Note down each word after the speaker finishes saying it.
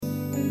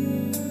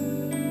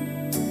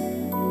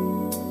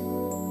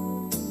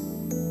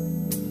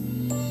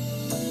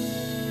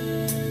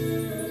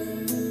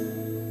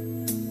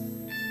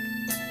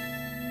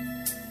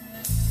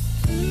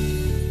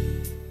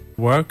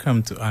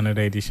Welcome to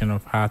another edition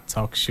of Heart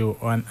Talk Show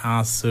on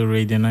ASO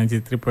Radio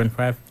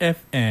 93.5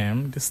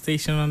 FM, the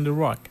station on the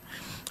rock.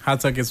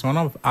 Heart Talk is one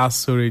of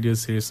ASO Radio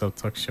series of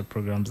talk show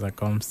programs that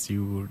comes to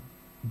you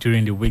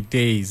during the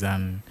weekdays.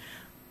 And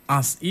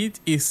as it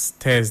is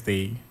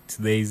Thursday,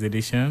 today's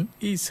edition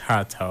is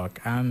Heart Talk.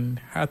 And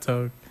Heart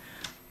Talk,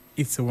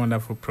 it's a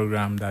wonderful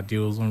program that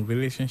deals on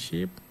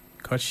relationship,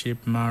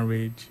 courtship,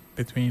 marriage,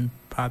 between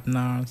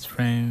partners,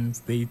 friends,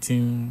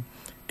 dating,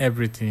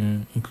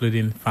 everything,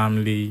 including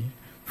family,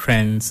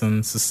 friends,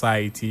 and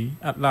society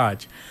at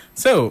large.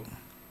 So,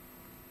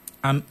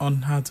 and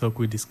on Heart Talk,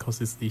 we discuss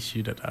this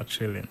issue that are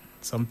trailing,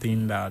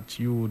 something that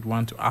you would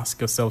want to ask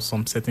yourself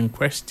some certain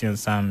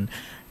questions, and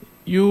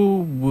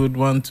you would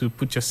want to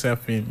put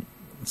yourself in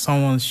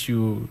someone's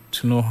shoe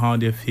to know how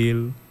they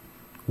feel.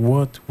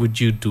 What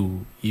would you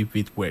do if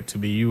it were to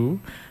be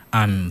you?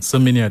 And so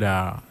many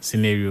other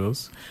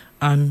scenarios.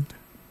 And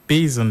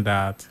based on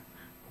that,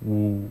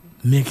 we'll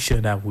make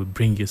sure that we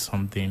bring you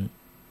something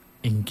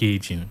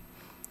engaging,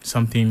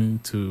 something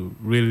to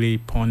really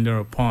ponder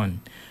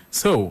upon.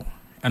 So,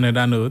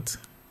 another note,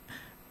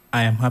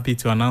 I am happy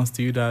to announce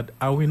to you that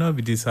I will not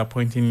be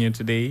disappointing you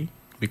today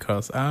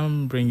because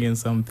I'm bringing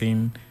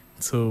something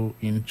so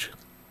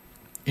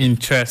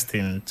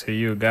interesting to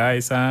you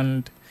guys.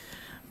 And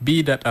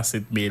be that as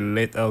it may,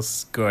 let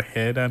us go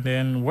ahead. And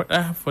then what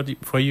I have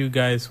for you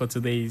guys for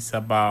today is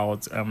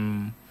about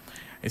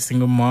a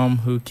single mom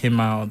who came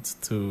out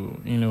to,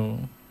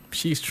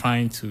 she's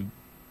trying to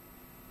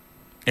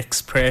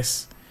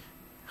express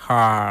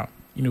her,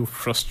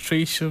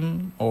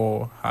 frustration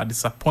or her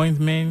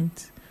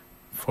disappointment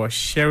for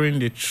sharing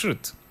the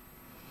truth.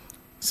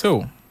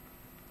 So,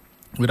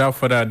 without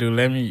further ado,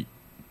 let me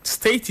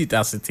state it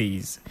as it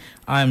is.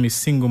 I am a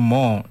single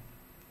mom.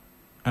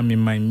 I'm in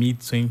my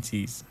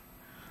mid-20s.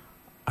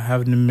 I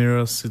have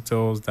numerous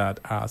suitors that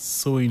are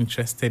so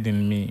interested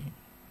in me.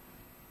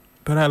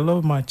 But I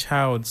love my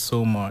child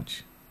so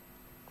much,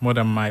 more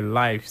than my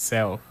life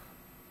self.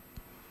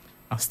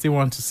 I still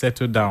want to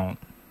settle down.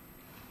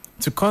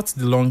 To cut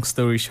the long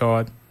story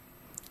short,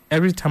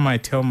 every time I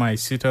tell my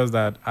suitors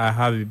that I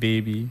have a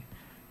baby,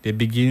 they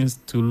begin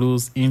to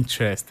lose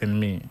interest in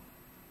me.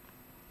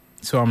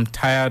 So I'm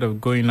tired of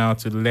going out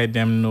to let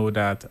them know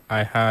that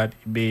I had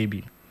a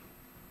baby.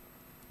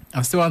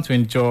 I still want to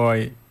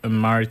enjoy a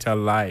marital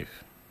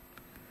life.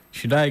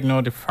 Should I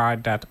ignore the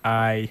fact that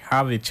I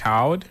have a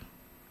child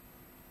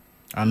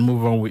and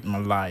move on with my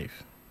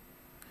life?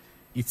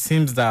 It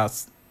seems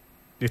that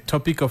the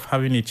topic of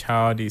having a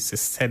child is a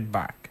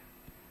setback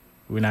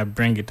when I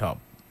bring it up.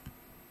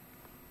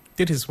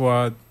 This is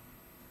what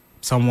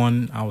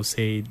someone, I would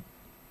say,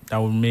 that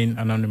will remain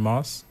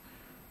anonymous,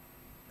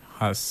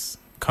 has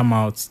come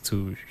out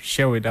to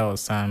share with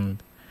us,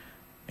 and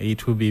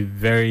it will be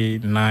very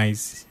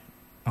nice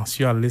as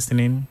you are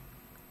listening,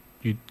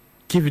 you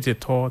give it a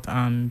thought.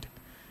 And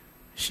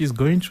she's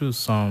going through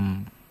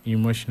some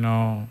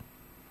emotional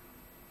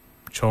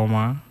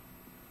trauma,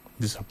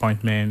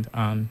 disappointment,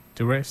 and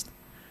the rest.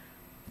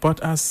 But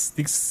as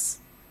this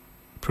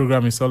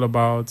program is all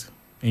about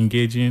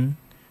engaging,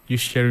 you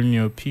sharing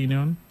your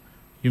opinion,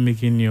 you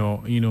making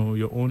your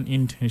own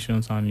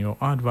intentions and your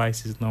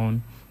advices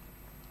known,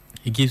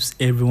 it gives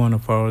every one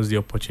of us the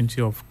opportunity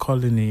of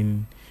calling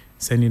in,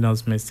 sending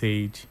us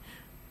message,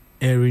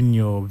 airing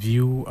your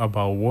view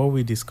about what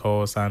we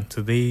discuss, and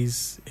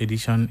today's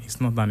edition is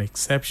not an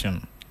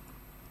exception.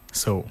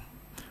 So,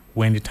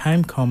 when the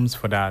time comes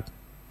for that,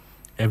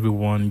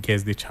 everyone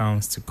gets the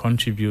chance to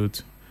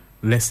contribute.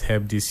 Let's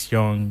help this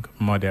young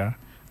mother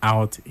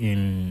out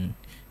in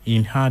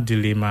her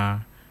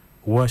dilemma,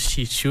 what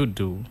she should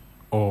do,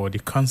 or the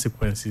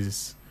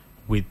consequences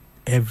with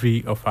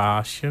every of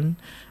our action.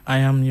 I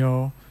am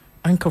your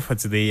anchor for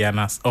today, and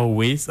as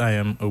always, I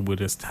am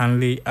Obudo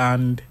Stanley,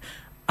 and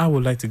I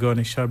would like to go on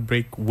a short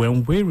break.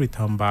 When we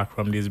return back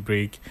from this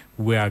break,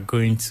 we are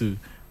going to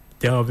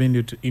delve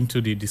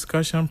into the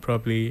discussion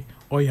properly.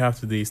 All you have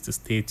to do is to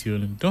stay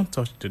tuned. Don't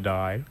touch the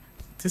dial.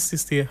 This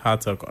is still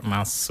Heart Talk on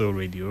ASO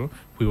Radio.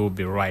 We will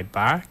be right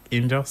back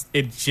in just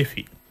a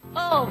jiffy.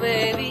 Oh,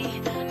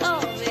 baby.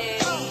 Oh, baby.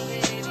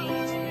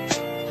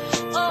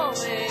 Oh,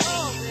 baby.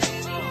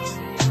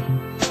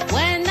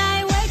 When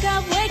I wake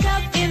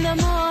up in the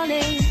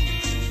morning,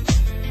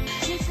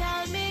 you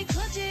tell me,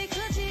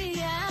 coochie,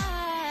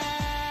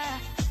 yeah.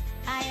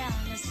 I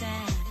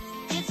understand.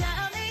 You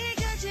tell me,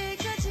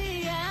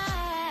 coochie,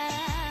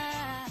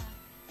 yeah.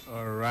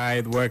 All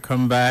right,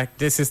 welcome back.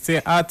 This is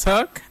still Heart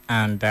Talk,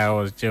 and that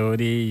was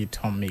Jody. You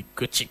told me,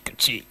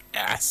 coochie,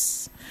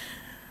 yes.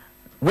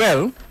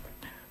 Well,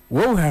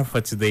 what we have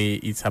for today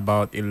is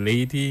about a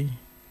lady.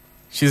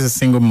 She's a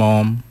single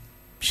mom.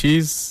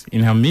 She's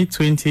in her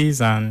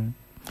mid-20s, and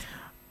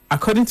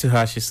according to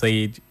her, she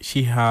said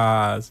she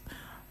has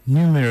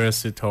numerous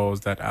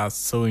suitors that are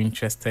so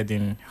interested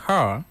in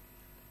her.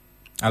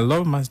 I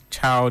love my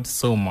child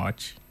so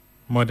much,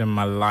 more than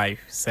my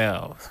life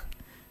self.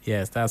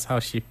 Yes, that's how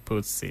she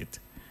puts it.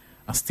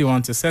 I still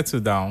want to settle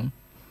down.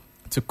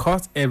 To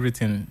cut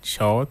everything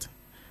short,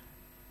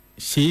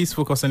 she's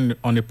focusing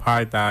on the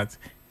part that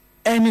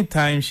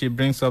anytime she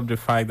brings up the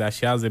fact that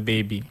she has a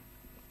baby,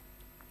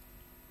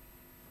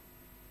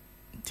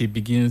 she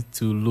begins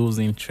to lose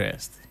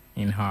interest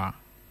in her.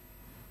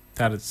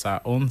 That is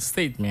her own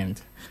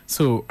statement.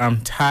 So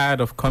I'm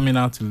tired of coming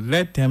out to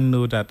let them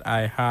know that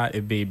I had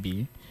a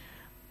baby.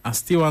 I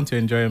still want to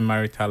enjoy a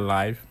marital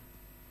life.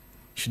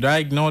 Should I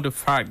ignore the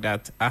fact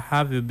that I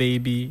have a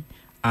baby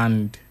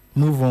and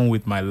move on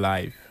with my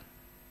life?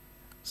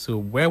 So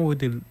where would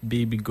the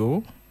baby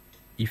go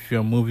if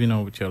you're moving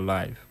on with your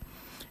life?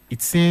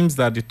 It seems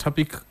that the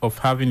topic of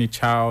having a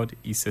child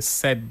is a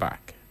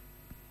setback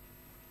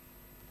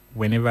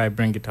whenever I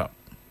bring it up.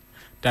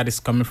 That is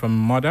coming from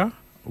mother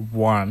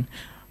one,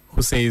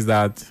 who says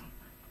that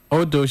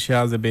although she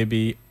has a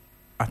baby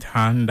at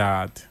hand,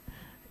 that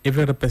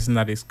every other person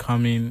that is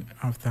coming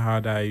after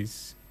her that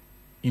is,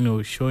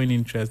 showing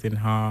interest in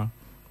her,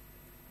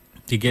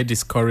 they get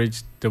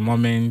discouraged the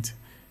moment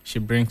she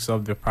brings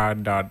up the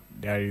part that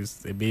there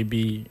is a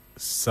baby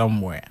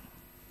somewhere.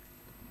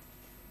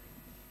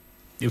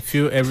 They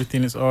feel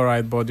everything is all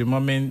right, but the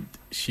moment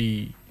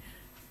she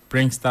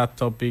brings that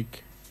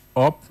topic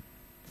up,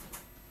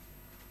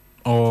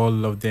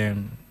 all of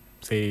them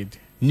said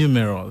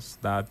numerous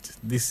that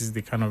this is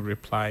the kind of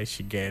reply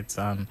she gets,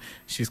 and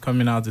she's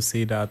coming out to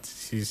say that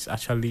she's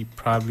actually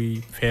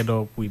probably fed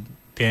up with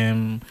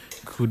them.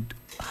 Could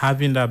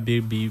having that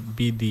baby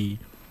be the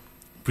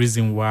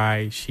reason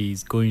why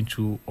she's going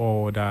through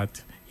all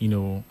that,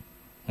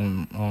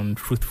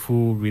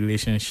 unfruitful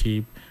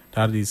relationship?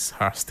 That is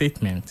her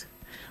statement.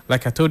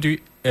 Like I told you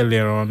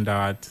earlier on,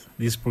 that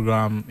this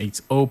program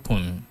is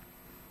open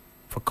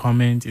for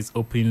comment, is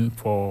open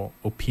for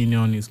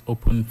opinion, is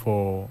open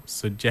for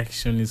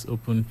suggestion, is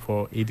open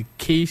for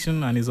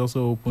education, and is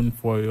also open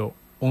for your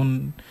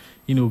own,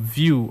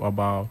 view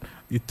about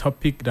the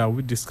topic that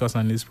we discuss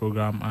on this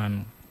program.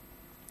 And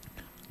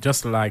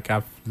just like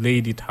I've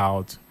laid it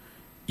out,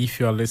 if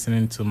you're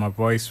listening to my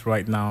voice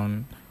right now,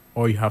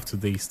 all you have to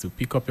do is to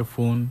pick up your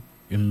phone,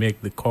 you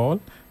make the call,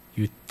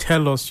 you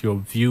tell us your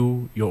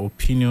view, your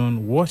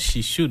opinion, what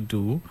she should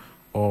do,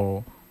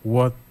 or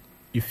what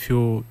you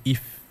feel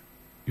if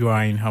you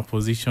are in her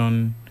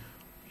position,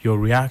 your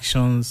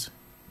reactions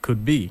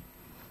could be.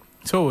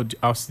 So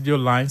our studio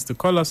lines to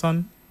call us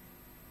on,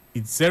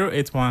 it's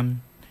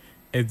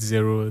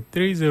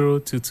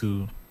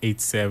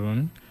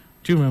 081-80302287.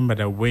 Do remember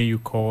that when you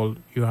call,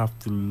 you have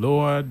to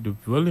lower the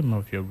volume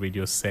of your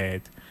radio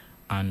set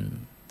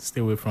and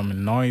stay away from a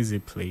noisy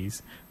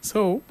place.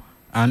 So,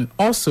 and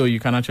also you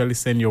can actually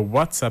send your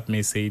WhatsApp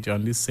message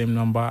on this same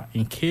number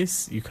in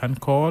case you can't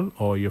call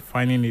or you're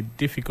finding it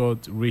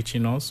difficult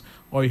reaching us.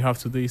 All you have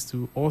to do is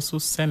to also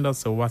send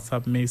us a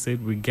WhatsApp message.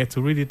 We get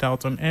to read it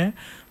out on air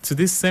to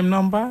this same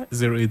number,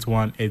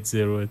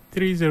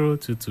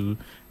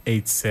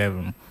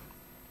 081-80302287.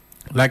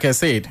 Like I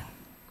said,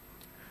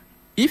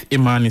 if a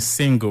man is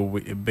single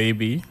with a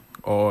baby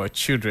or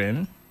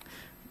children,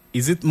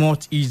 is it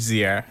much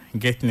easier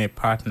getting a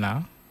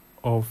partner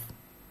of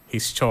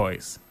his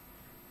choice?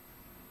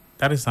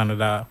 That is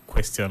another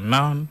question.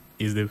 Now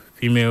is the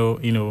female,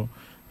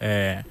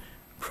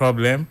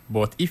 problem.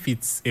 But if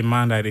it's a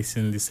man that is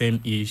in the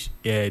same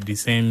the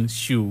same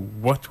shoe,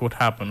 what would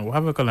happen? We'll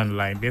have a call on the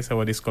line. That's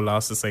what this caller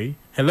has to say.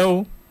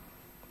 Hello.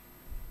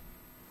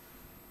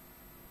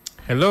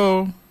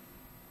 Hello.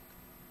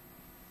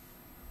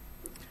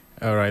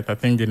 All right. I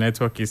think the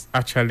network is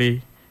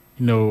actually,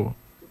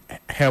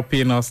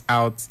 helping us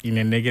out in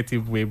a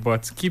negative way.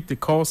 But keep the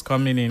calls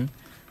coming in.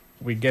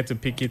 We get to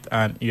pick it,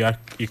 and you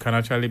can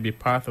actually be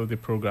part of the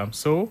program.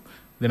 So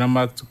the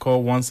number to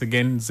call once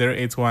again,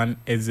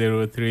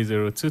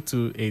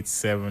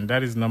 081-80302287.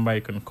 That is the number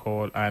you can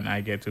call, and I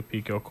get to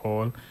pick your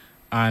call.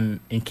 And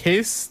in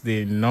case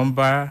the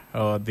number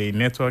or the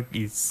network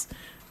is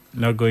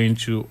not going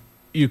through,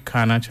 you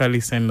can actually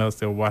send us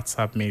the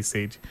WhatsApp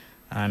message,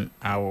 and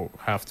I will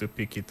have to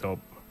pick it up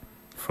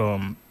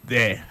from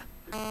there.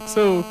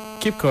 So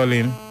keep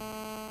calling.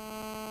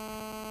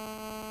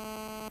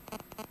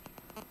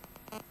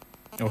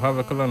 We'll have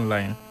a call on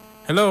line.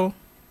 Hello.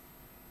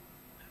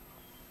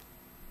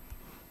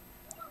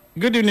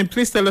 Good evening.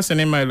 Please tell us your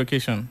name and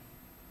location.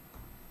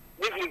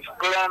 This is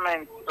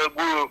Clement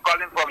Oguru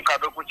calling from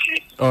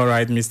Kadokuchi. All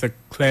right, Mr.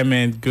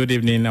 Clement. Good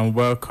evening and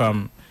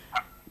welcome.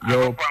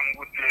 I'm with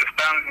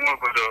Stan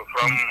Mogodo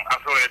from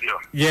ASO Radio.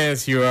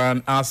 Yes, you are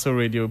on ASO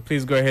Radio.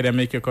 Please go ahead and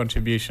make your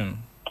contribution.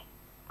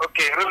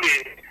 Okay,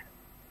 really,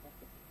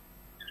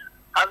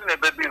 having a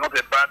baby is not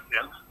a bad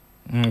thing.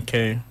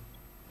 Okay.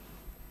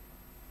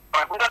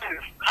 My question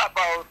is, how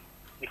about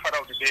the father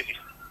of the baby?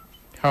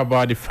 How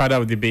about the father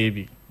of the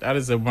baby? That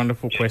is a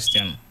wonderful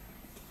question.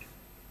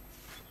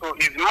 So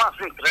is the man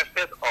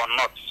interested or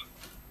not?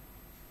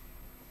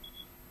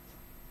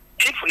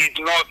 If it's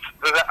not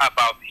rather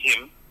about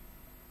him,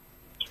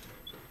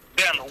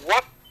 then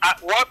what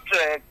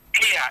care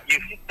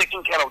is he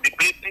taking care of the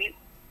baby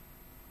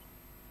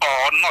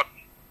or not?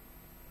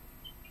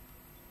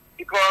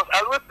 Because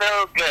I will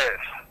tell girls,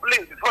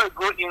 please, before you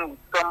go in with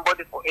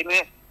somebody for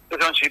any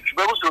relationship, you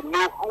be able to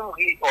know whom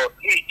he or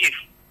he is.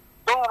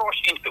 Don't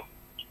rush into.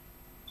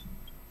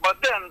 But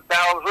then they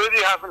are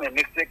already having a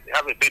mistake, they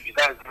have a baby,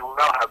 that is, they will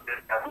now have this.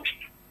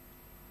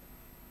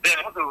 They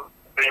want to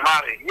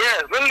remarry.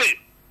 Yes, really.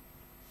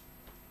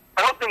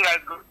 I don't think I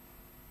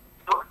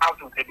go out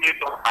to the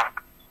baby on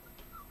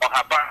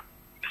her back.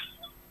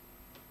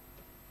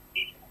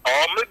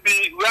 Or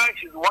maybe where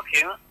she's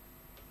working,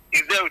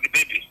 is there with the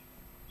baby.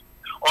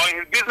 Or in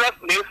his business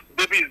place,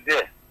 the baby is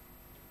there.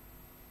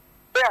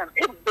 Then,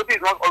 if the baby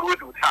is not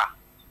always with her,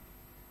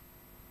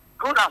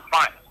 good and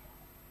fine.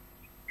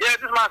 Yeah,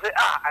 this man say,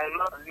 I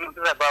love you,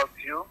 about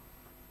you.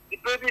 The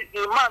baby,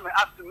 the man may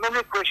ask you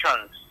many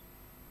questions.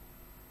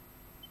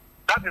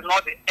 That is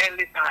not the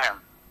early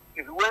time.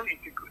 It's when it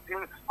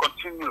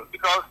continues.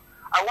 Because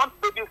I want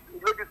ladies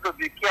to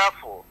be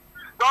careful.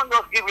 Don't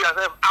just give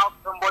yourself out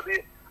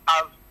somebody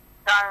as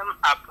time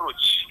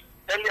approach,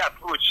 early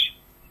approach.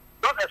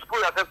 Don't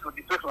expose yourself to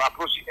the person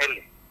approach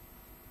early.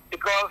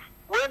 Because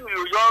when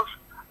you just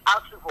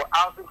asking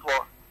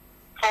for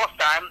first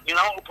time,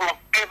 open up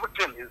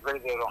everything is very,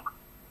 very wrong.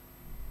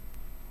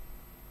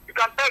 You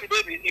can tell the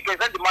baby, you can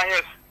tell the man,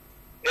 yes,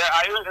 yeah,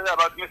 I even say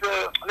about me,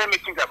 say, let me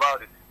think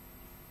about it.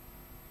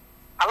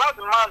 Allow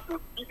the man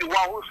to be the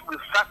one who will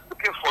start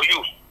looking for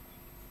you.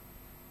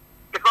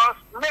 Because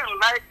for men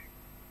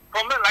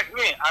like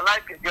me, I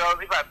like girls,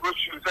 if I approach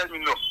you, tell me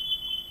no.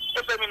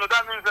 If tell me no,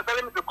 that means they're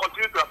telling me to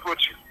continue to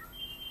approach you.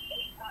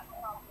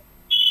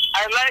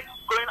 I like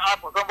going out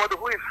for somebody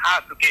who is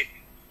hard to get.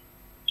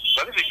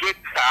 But if you get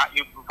her,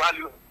 you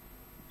value her.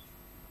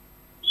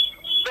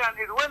 Then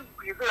it's when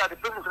you say that the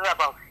person is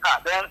about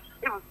her, then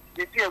if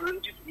they see a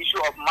religious issue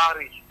of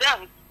marriage,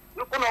 then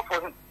you open up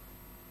for him.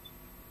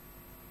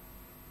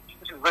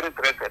 This is very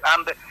interesting.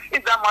 And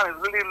if that man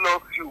really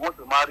loves you, wants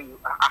to marry you,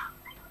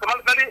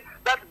 automatically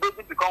that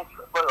baby becomes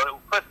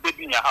first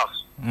baby in your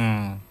house.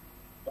 And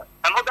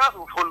others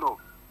will follow.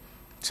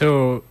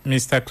 So,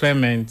 Mr.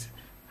 Clement,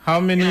 how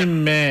many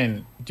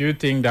men do you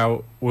think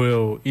that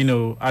will,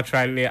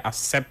 actually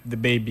accept the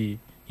baby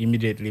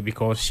immediately?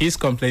 Because she's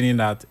complaining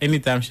that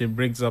anytime she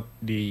brings up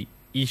the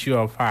issue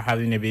of her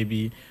having a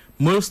baby,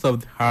 most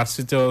of her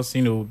suitors,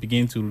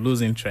 begin to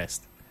lose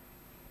interest.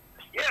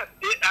 Yes,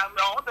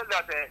 I want to say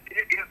that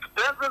it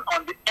depends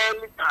on the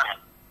early time.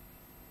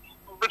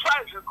 Before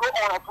I should go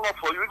on open up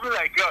for you, even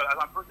like a girl, as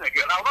I'm approaching a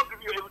girl, I will not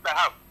give you everything I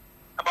have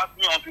about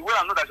me until when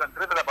I know that you're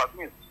interested about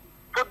me.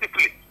 So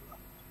deeply.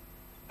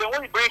 Then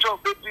when you bring your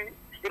baby,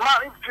 the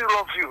man, if he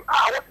loves you,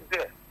 what is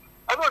there?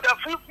 I know that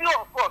few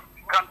of us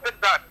can take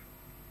that.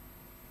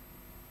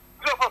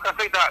 Few of us can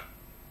take that.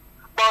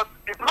 But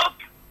it's not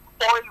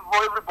all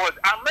for everybody.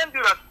 And men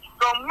do that.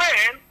 Some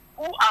men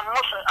who are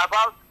not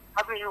about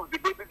having you with the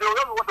baby, they will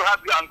just want to have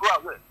you and go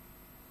away.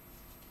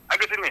 Are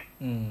you getting me?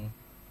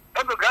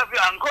 Want to have you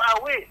and go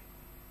away.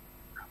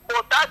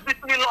 But that's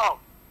deeply love.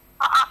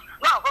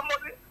 Now,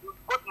 somebody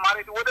got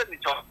married, whether they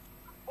job.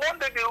 One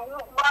day they will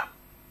start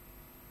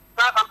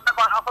and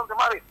after the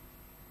marriage.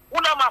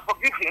 Will that man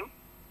forgive him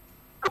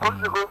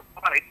to go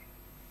married?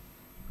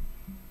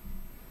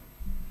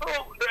 So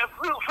there are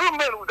few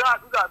men who do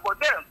that, but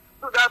then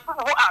so there are people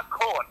who are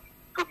called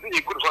to be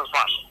a good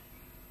husband.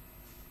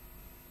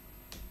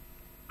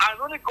 And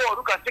only God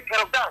who can take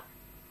care of that.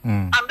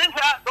 And then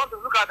don't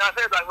look at her and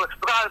say that because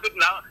I have a baby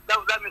now,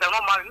 that means I'm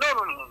not married. No.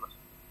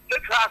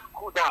 Let her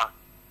cool down.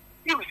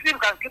 If she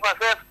can keep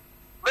herself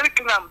very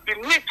clean and be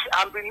neat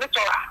and be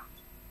natural,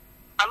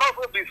 and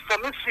also be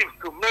submissive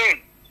to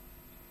men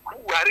who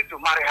are ready to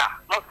marry her,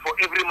 not for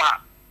every man.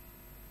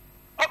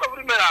 Not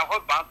every man are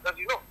husbands, as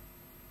you know.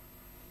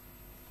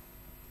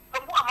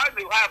 Some who are married,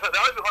 they are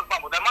the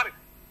husband, but they're married.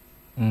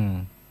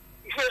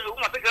 He says the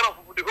woman take care of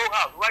the whole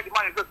house, why the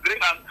man is just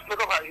drink and take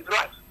up his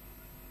wife.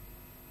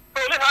 So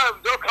let her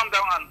just come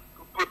down and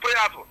prepare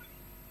her,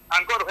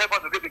 and God will help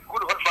us to get the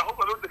good husband who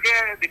will take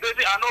care of the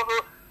baby and also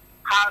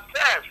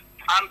herself,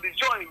 and the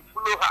joy will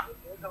follow her.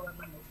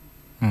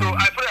 So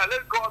I pray,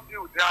 let God be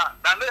with her,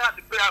 and let her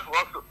prepare for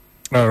also.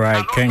 All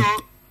right, and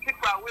also keep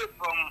her away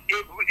from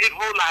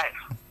evil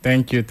life.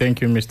 Thank you,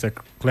 Mr.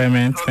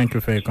 Clement. Thank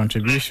you for your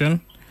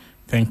contribution.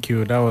 Thank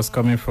you. That was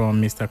coming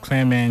from Mr.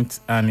 Clement,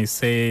 and he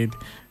said,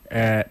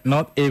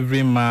 not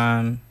every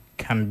man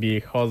can be a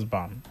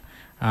husband,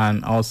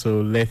 and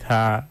also let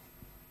her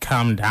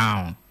calm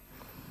down.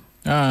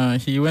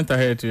 He went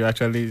ahead to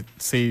actually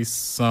say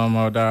some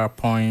other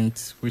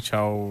points which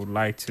I would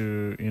like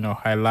to,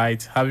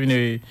 highlight. Having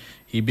a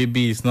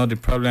baby is not the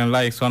problem.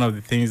 Like, it's one of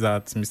the things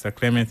that Mr.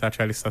 Clement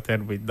actually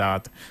started with,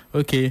 that,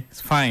 okay,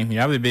 it's fine, you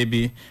have a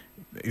baby,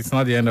 it's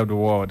not the end of the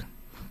world.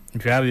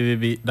 If you have a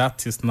baby,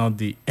 that is not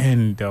the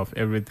end of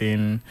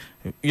everything.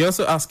 You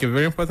also ask a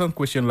very important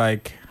question,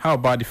 like, how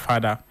about the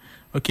father?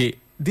 Okay,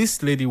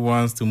 this lady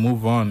wants to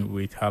move on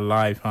with her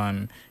life,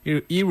 and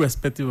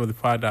irrespective of the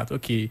fact that,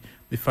 okay,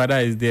 the father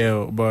is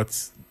there,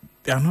 but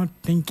they are not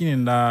thinking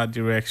in that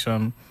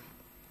direction.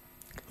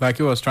 Like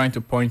he was trying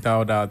to point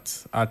out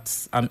that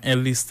at an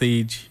early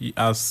stage,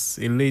 as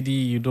a lady,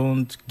 you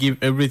don't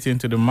give everything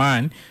to the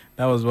man.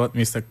 That was what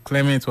Mr.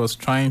 Clement was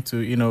trying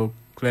to,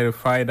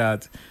 clarify,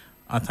 that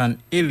at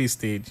an early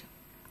stage,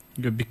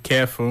 you be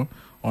careful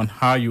on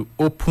how you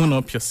open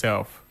up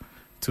yourself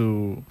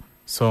to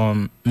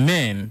some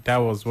men. That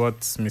was what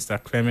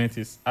Mr. Clement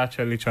is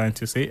actually trying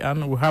to say.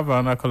 And we have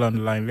another call on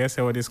the line. Let's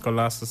hear what this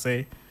caller has to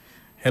say.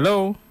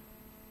 Hello.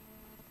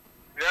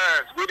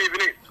 Yes, good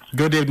evening.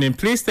 Good evening.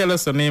 Please tell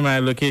us your name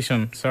and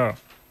location, sir.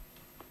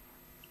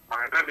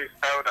 My name is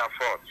Elder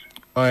Ford.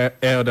 Oh,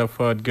 Elder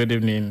Ford, good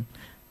evening.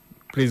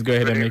 Please go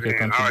ahead Good and make your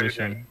evening. How are you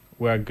contribution. doing?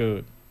 We are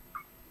good.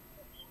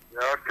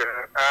 Okay.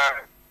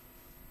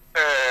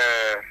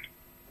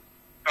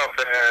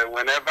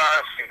 Whenever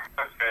she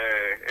has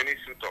any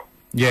suitor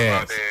Yes.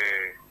 about the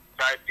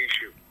child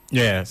issue,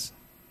 Yes.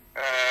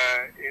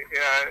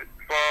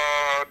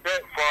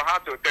 for her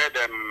to tell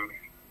them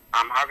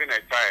I'm having a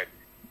child,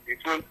 it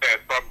won't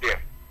stop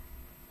there.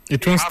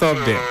 It won't She stop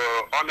have there. to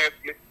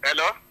honestly,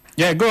 hello?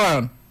 Yeah, go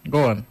on.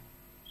 Go on.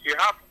 She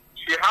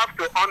have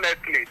to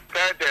honestly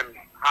tell them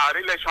her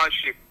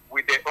relationship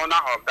with the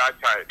owner of that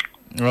child.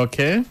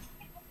 Okay.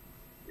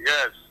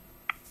 Yes.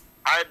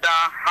 Either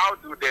how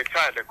do the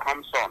child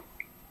come son?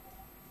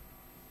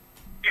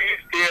 She is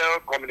still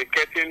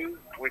communicating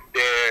with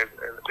the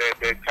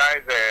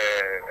child's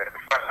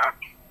father.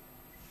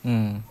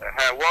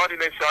 What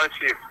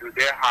relationship do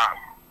they have?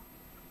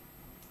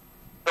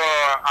 So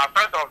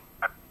apart of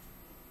that,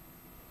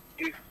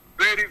 it's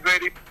very,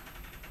 very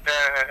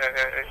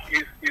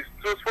is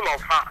truthful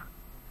of her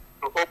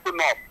to open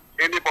up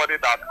anybody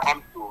that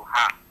comes to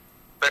her,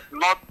 but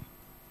not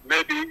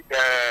maybe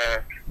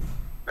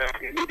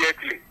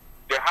immediately.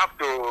 They have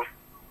to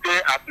stay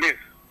at least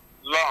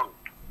long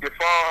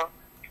before,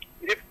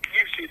 if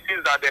she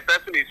sees that the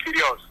person is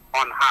serious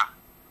on her,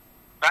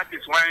 that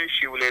is when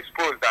she will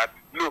expose that,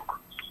 look,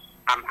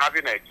 I'm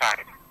having a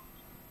child.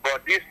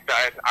 But this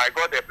child, I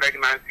got a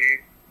pregnancy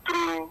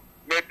through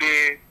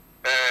maybe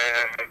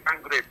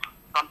gang rape,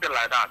 something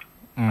like that.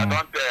 I'm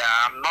not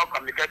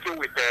communicating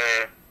with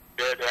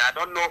I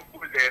don't know who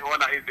the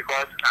owner is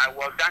because I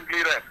was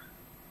gangly raped.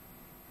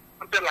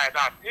 Something like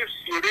that. If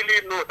she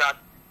really know that,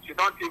 she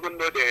don't even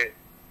know the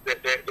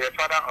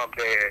father of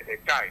the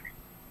child.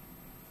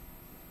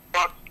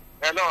 But,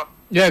 hello?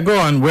 Yeah, go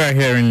on. We're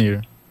hearing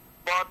you.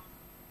 But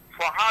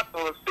for her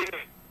to say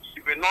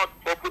she will not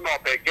open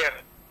up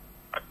again,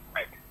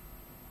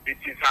 it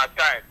is her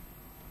child.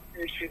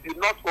 If she did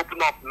not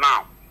open up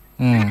now,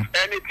 if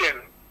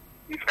anything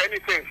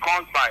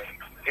comes by,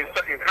 in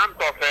terms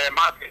of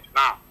marriage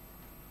now,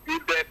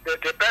 if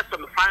the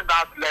person find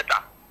out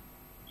later,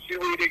 she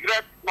will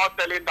regret not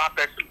telling that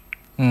person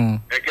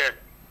again.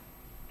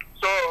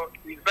 So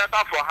it's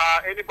better for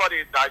her,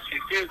 anybody that she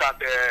feels that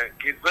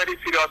is very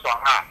serious on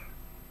her,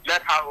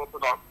 let her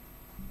open up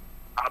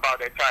about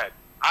the child.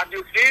 And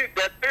you see,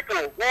 the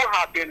people who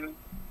have been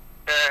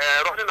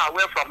running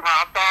away from her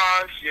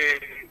after she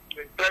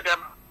told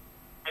them,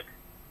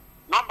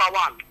 number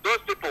one,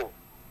 those people,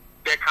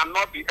 they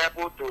cannot be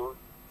able to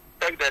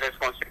take the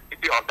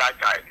responsibility of that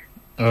child.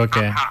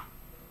 Okay. And her.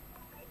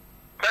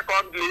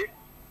 Secondly,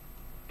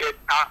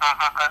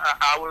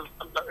 I was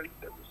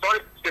sorry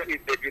to say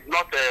it, they did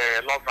not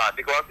love her,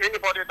 because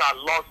anybody that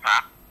loves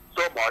her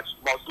so much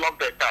must love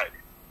their child.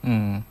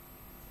 And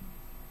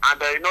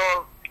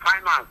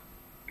finance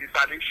is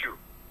an issue.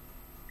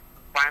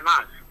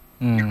 Finance.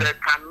 If they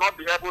cannot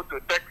be able to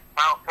take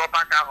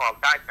proper care of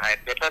that child,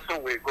 the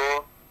person will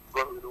go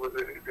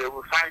they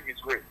will find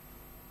his way.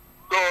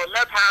 So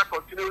let her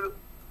continue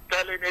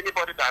telling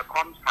anybody that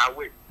comes her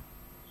way.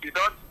 She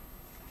don't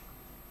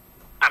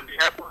and be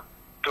able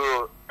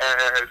to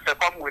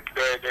succumb with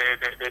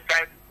the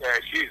child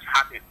she is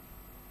having.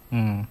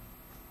 One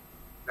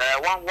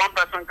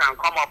person can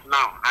come up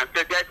now and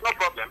say there is no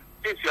problem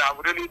since you have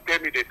really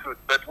told me the truth.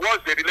 But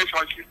what's the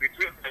relationship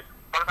between the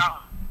father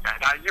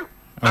and you?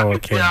 That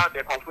is where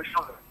the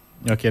confusion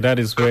is. Okay, that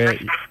is where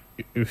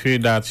you feel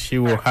that she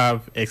will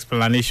have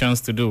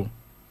explanations to do.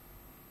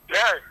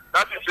 Yes,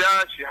 that is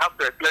where she has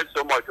to explain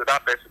so much to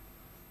that person.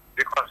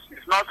 Because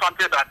it's not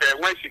something that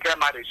when she get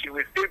married, she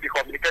will still be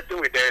communicating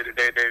with the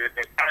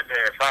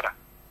father.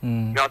 You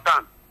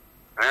understand?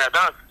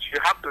 She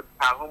has to do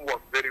her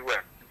homework very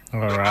well.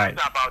 All right.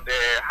 About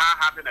her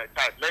having a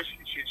child,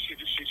 she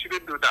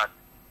shouldn't do that.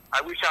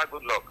 I wish her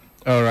good luck.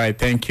 All right.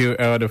 Thank you,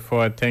 Elder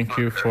Ford. Thank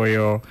you for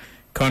your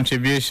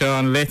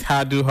contribution. Let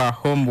her do her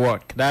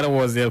homework. That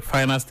was the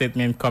final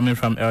statement coming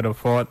from Elder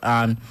Ford.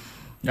 And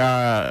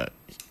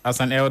as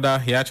an elder,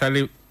 he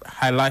actually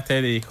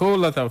highlighted a whole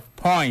lot of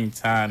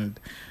points, and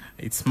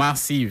it's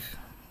massive.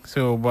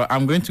 So, but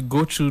I'm going to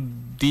go through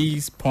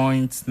these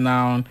points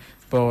now.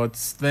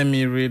 But let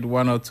me read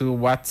one or two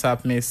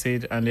WhatsApp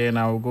message, and then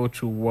I'll go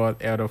through what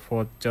Elder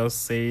Ford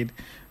just said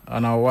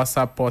on our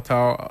WhatsApp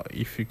portal.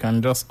 If you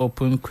can just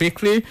open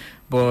quickly.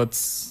 But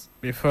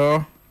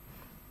before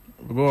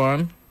we go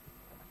on.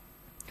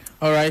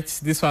 All right,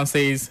 this one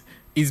says,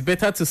 it's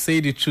better to say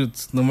the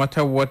truth no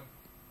matter what.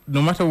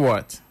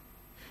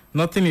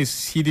 Nothing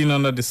is hidden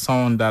under the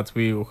sun that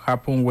will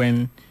happen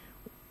when...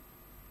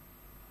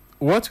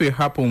 What will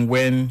happen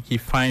when he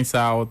finds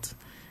out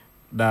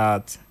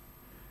that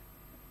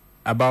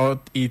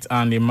about it,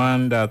 and the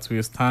man that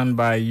will stand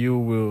by you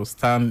will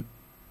stand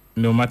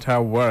no matter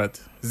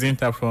what?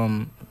 Zinta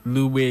from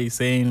Lube is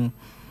saying,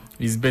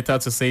 It's better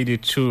to say the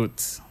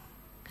truth,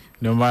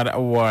 no matter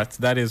what.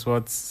 That is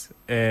what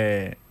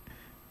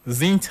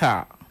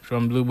Zinta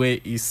from Blue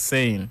Bay is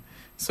saying.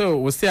 So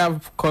we still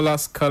have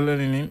callers calling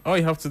in. All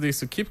you have to do is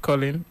to keep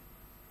calling.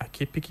 I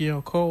keep picking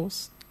your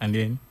calls, and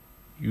then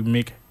you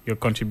make your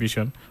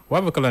contribution. We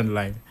have a call on the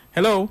line.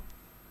 Hello.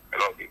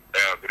 Hello, good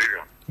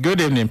evening. Good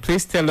evening.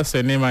 Please tell us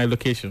your name and your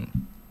location.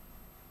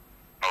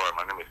 All right,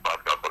 my name is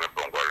Pascal calling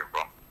from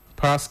Guarimpa.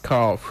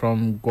 Pascal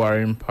from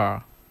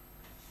Guarimpa.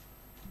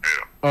 Yeah.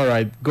 All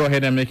right. Go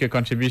ahead and make your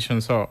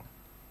contribution, sir.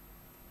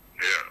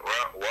 Yeah,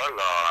 well,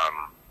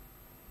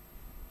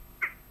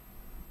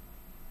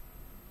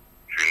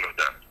 you know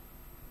that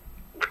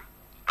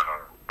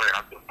when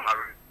have to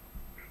marry.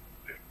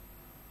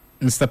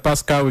 Mr.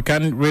 Pascal, we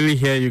can't really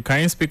hear you.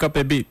 Can you speak up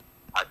a bit?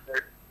 I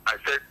said,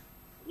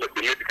 the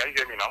lady, can you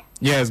hear me now?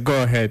 Yes,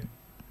 go ahead.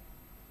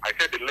 I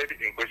said the lady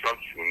in question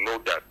should know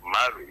that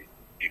marriage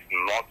is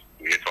not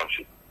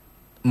relationship.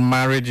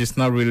 Marriage is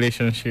not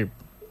relationship.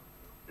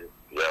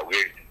 Yeah, we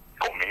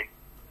come in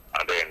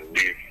and then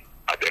leave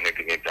at any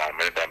given time.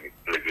 Many times it's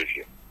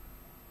relationship.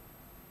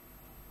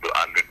 So,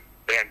 and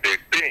then the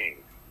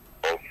thing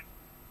of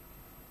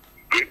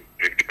it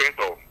depends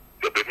of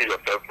separating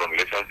yourself from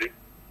relationship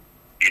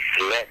is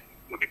less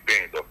to the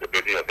pain of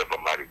separating yourself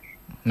from marriage.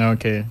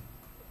 Okay.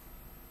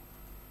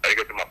 Are you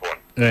getting my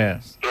point?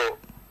 Yes. So,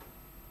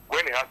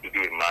 when it has to do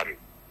with marriage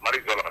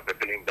is all about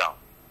settling down.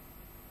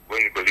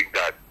 When you believe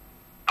that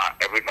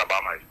everything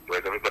about my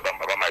stress, everything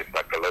about my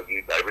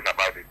psychology, everything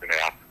about this thing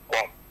has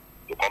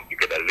to come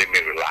together, let me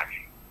relax.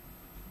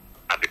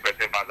 And the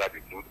person finds out the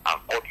truth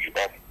and cut you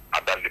off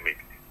at that limit.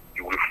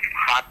 You will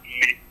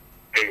hardly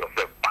pay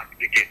yourself back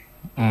again.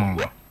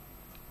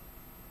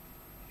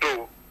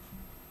 So,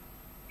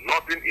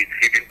 nothing is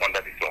hidden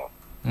under the sun.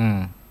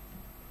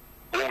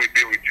 Who will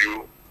be with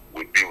you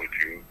will be with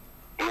you.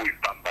 Who will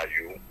stand by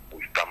you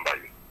will stand by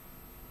you.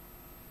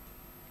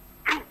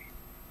 Truth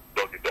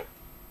does it all.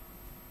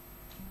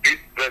 This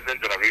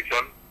present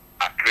generation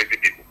are crazy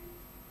people.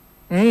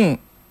 I'm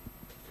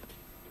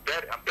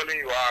telling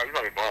you, you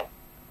know it's wrong.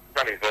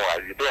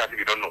 You don't have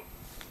you don't know.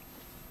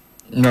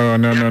 No.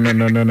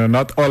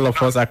 Not all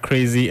of us are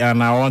crazy,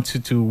 and I want you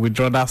to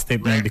withdraw that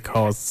statement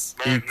because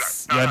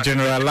you're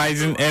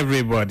generalizing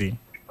everybody.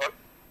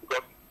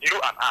 Because you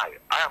and I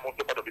am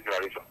also part of this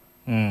generation.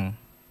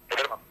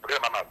 Forget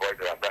about my voice,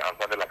 I'm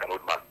sounding like an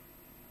old man.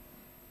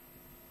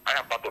 I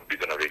am part of this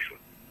generation.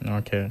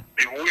 Okay.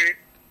 The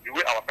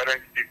way our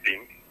parents see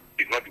things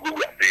is not the way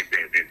we are saying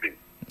things these days.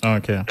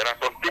 Okay. There are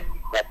some things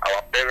that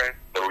our parents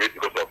tolerate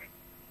because of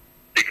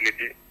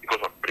dignity,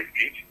 because of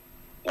prestige.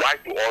 Why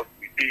to us,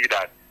 we see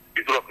that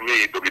instead of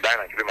me to be dying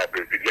and killing my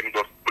prestige, let me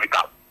just put it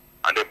out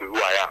and then be who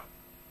I am.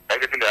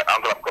 Everything that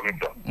angle I'm coming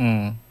from.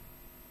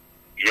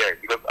 Yes,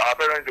 because our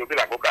parents will be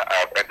like, okay, I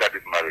have entered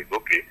this marriage,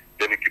 okay,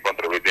 then you keep on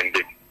tolerating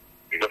this.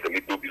 It's just a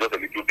little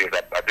thing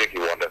that I think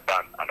you will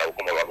understand and I will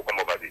come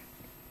over this.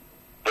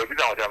 So this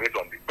is our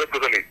generation. The first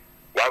question is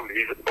why will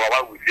he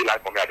feel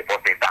like for me at the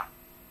first center?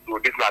 So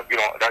this has been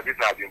built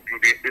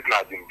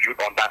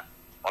on that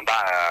the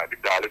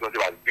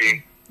relationship has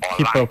been online.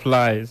 Keep up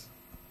lies.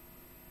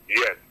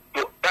 Yes.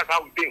 So that's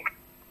how we think.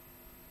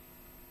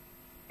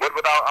 But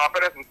our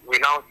parents we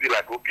now see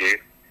like,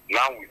 okay,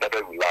 now we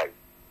started with lies.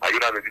 Are you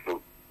not ready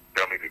to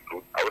tell me the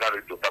truth? Are you not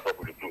ready to start up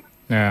with the truth?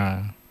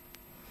 Yeah.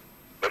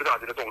 But this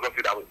generation we don't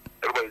see that way.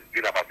 Everybody is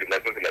thinking about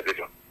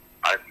civilization.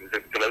 And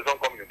civilization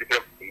comes in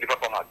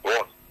different formats to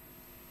us.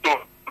 So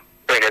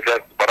when you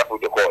just bother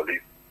put the call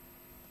is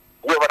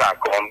whoever that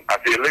comes, as a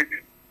lady,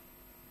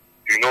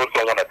 you know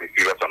someone that is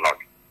serious or not.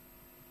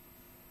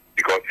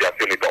 Because you have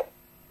seen it all.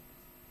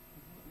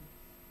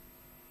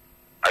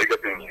 Are you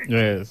getting me?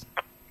 Yes.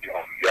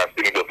 You have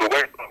seen it all. So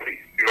when somebody is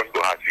serious to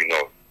us, you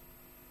know,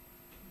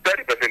 tell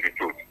the person the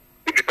truth.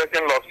 If the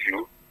person loves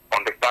you,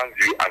 understands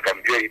you, and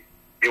can bear it,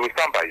 he will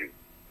stand by you.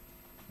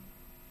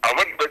 And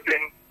when the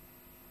person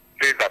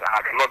says that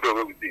I cannot do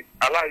away with this,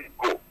 allow it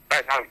go.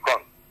 That's how it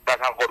comes.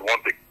 That's how God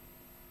wants it.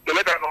 So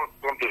let us not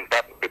come to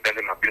that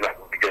pretending and be like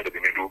we get to the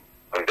middle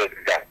and just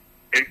this guy.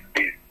 This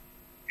is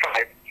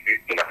 5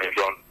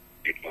 generation,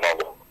 it will not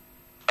work.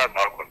 That's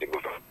our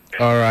contribution.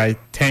 All right.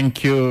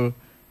 Thank you,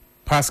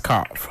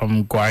 Pascal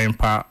from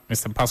Guarimpa.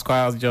 Mr.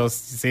 Pascal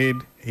just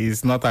said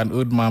he's not an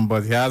old man,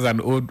 but he has an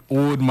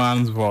old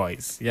man's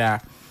voice. Yeah.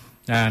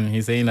 And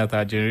he's saying that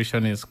our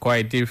generation is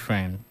quite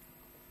different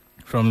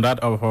from that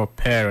of our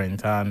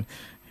parents. And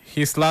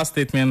his last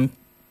statement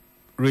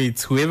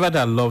reads, whoever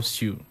that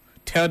loves you,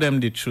 tell them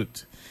the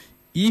truth.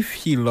 If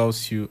he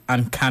loves you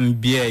and can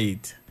bear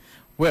it,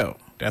 well,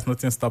 there's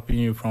nothing stopping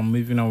you from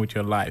moving on with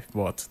your life.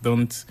 But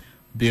don't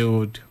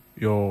build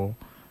your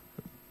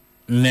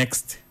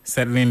next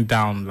settling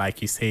down,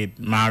 like you said,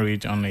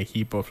 marriage on a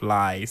heap of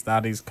lies.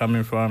 That is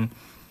coming from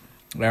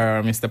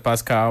Mr.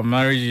 Pascal.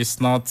 Marriage is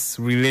not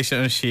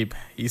relationship.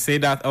 He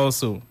said that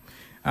also.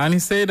 And he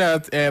said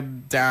that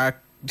there are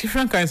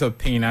different kinds of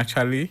pain,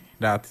 actually,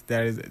 that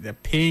there is the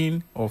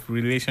pain of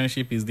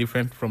relationship is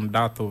different from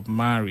that of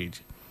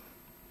marriage.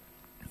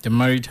 The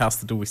marriage has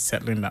to do with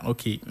settling down.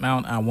 Okay,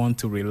 now I want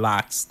to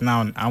relax.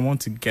 Now I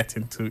want to get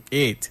into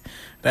it.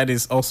 That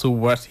is also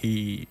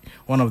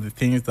one of the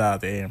things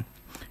that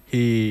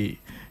he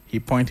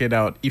pointed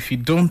out. If you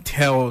don't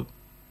tell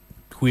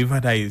whoever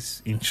that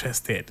is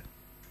interested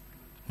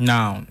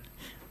now,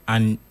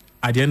 and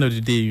at the end of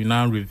the day you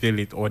now reveal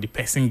it, or the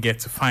person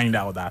gets to find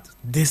out that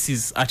this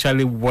is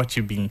actually what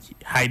you've been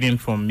hiding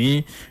from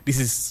me, this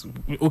is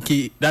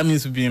okay, that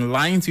means we've been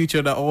lying to each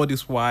other all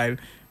this while.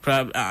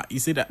 You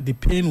say that the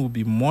pain will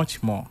be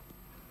much more,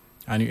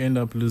 and you end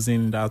up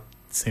losing that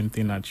same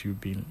thing that you've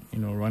been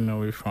running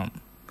away from,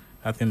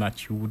 that thing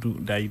that you would do,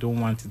 that you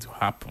don't want it to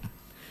happen.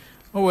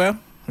 Oh well,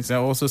 I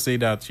also say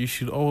that you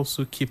should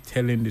also keep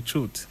telling the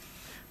truth.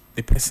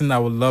 The person that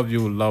will love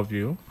you will love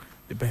you.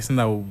 The person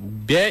that will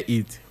bear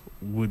it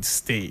would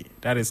stay.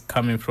 That is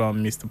coming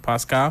from Mr.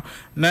 Pascal.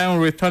 Now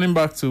returning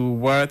back to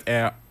what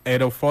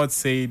Edelford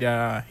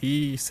said,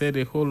 he said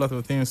a whole lot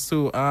of things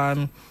too,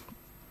 and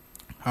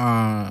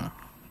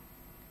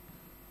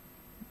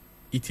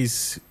it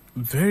is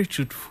very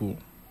truthful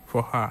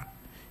for her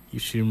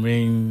if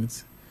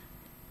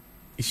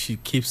she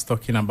keeps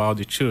talking about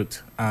the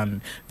truth.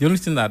 And the only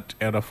thing that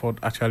Edelford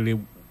actually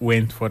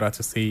went further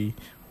to say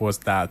was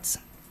that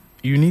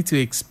you need to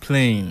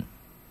explain.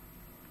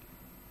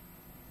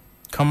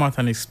 Come out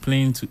and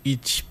explain to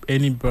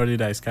anybody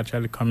that is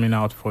actually coming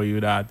out for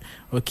you that,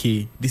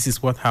 okay, this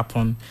is what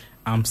happened.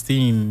 I'm still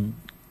in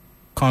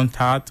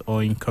contact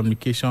or in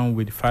communication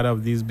with the father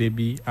of this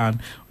baby, and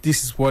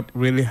this is what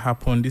really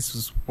happened. This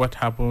is what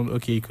happened.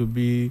 Okay, it could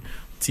be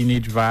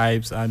teenage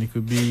vibes, and it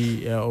could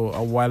be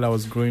while I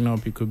was growing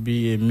up, it could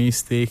be a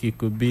mistake. It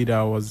could be that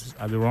I was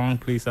at the wrong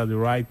place at the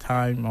right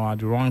time or at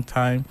the wrong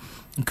time.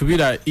 It could be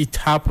that it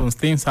happens,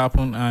 things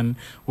happen, and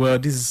well,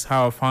 this is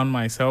how I found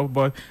myself,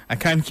 but I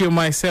can't kill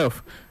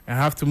myself. I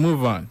have to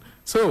move on.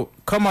 So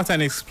come out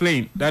and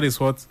explain. That is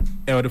what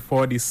Elder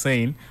Ford is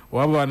saying.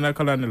 What about another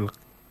caller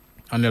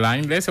on the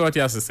line? Let's see what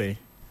he has to say.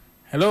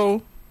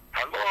 Hello.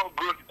 Hello,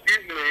 good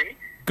evening.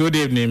 Good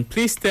evening.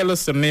 Please tell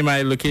us your name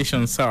and your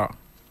location, sir.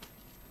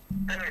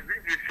 This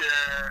is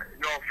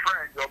your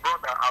friend, your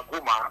brother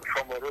Aguma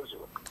from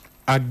Orozo.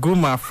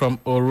 Aguma from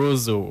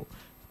Orozo.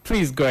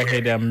 Please go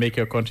ahead and make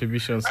your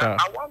contribution, sir.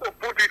 I want to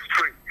put it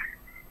straight.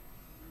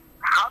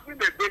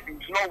 Having a baby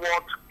is not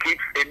what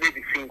keeps a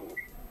lady single.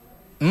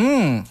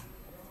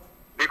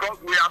 Because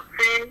we have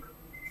seen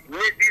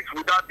ladies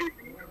without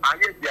babies,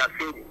 and yet they are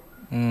single.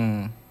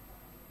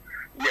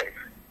 Yes.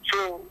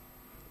 So,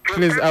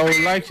 please, I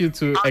would like you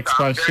to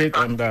expatiate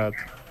on that.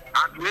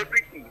 And to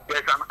everything,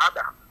 there's an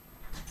other.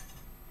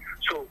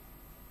 So,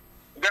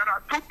 there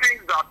are two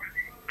things that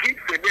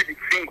keeps a lady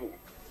single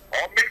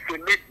or makes a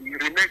lady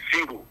remain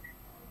single.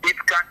 It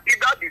can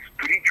either be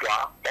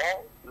spiritual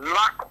or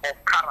lack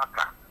of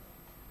character.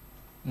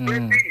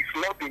 Baby is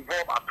not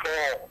involved at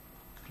all.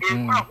 A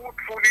man who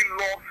truly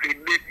loves a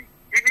lady,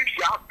 even if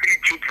she has 3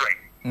 children,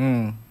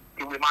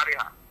 he will marry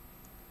her.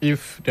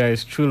 If there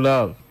is true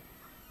love.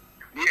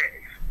 Yes.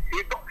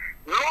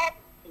 Love,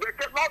 they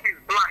say love is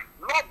blind.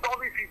 Love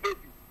doesn't see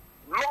baby.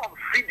 Love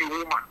see the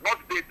woman, not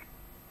baby.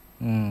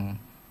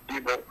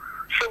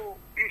 So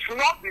it's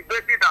not the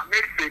baby that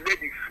makes a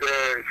lady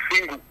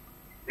single.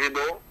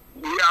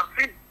 We have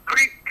seen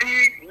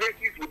pretty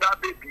ladies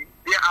without baby.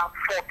 They are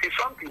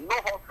 40-something, no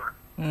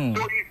husband.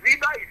 So it's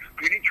either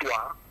spiritual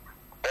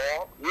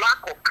or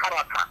lack of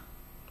character.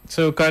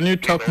 So can you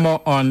talk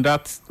more on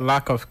that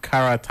lack of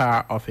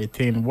character of a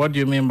thing? What do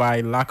you mean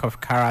by lack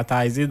of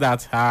character? Is it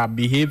that her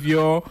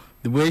behavior,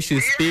 the way she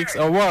speaks,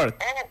 or what?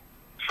 Oh,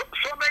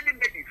 so many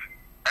ladies.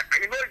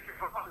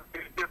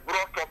 It's a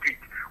broad topic.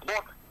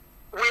 But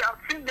we have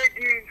seen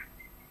ladies,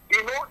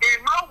 a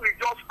man will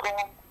just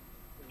come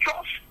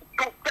just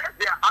to test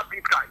their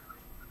appetite,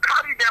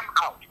 carry them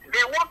out.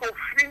 They want to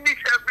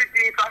finish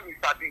everything inside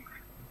Mr. Biggs.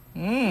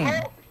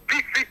 No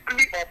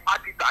discipline of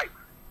appetite.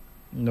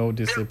 No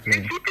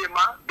discipline. They sit a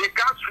man, they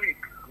can't sleep,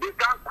 they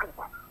can't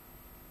cook.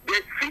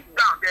 They sit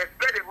down, they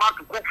expect a man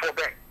to cook for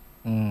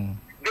them.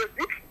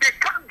 They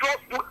can't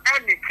just do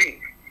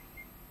anything.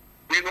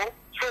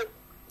 So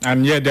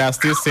and yet they are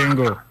still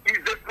single.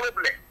 Is the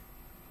problem.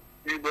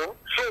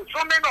 So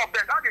many of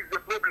them, that is the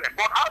problem.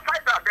 But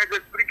outside that, there's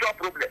a spiritual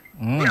problem.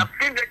 We have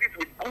seen ladies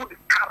with good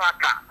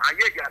character, and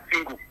yet they are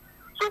single.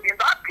 So in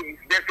that case,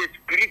 there's a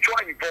spiritual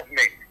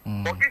involvement.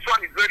 But this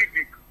one is very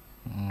deep.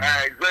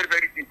 It's very,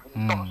 very deep.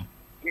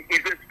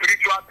 It's a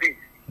spiritual thing.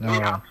 We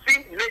have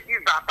seen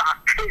ladies that are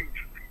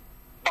caged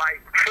by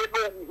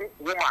fellow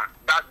woman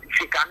that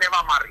she can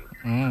never marry.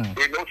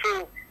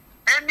 So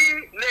any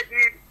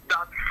lady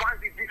that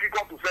finds it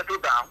difficult to settle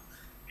down,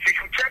 she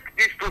should check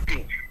these two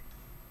things: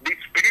 the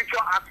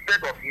spiritual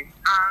aspect of it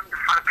and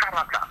her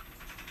character.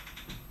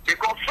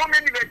 Because so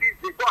many ladies,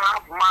 they don't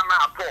have manner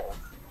at all.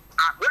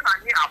 And when I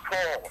mean at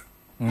all,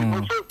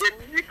 so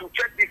they need to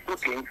check these two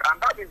things,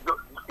 and that is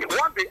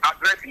once they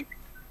address it,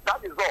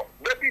 that is all.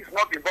 Baby is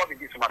not involved in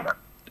this matter.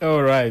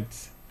 All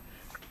right.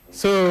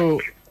 So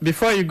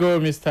before you go,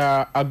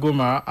 Mr.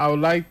 Aguma, I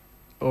would like.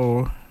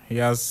 Oh, he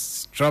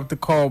has dropped the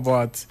call,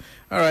 but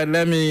all right.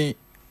 Let me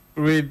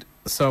read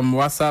some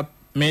WhatsApp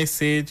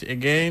message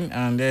again,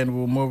 and then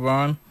we'll move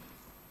on.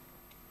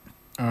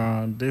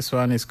 This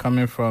one is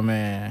coming from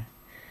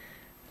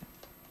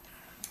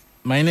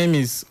my name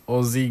is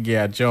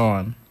Ozigia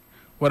John.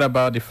 What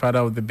about the father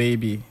of the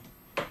baby?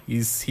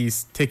 Is he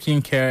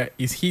taking care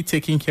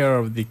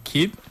of the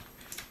kid?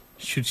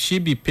 Should she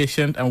be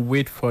patient and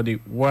wait for the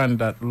one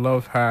that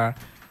loves her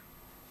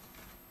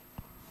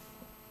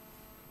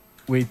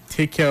will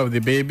take care of the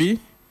baby?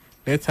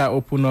 Let her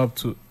open up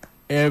to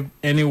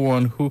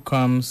anyone who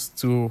comes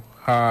to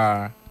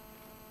her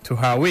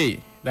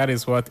way. That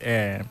is what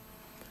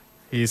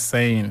he's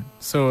saying.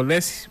 So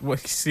let's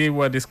see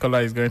what this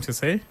caller is going to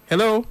say.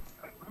 Hello.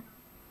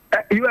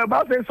 You were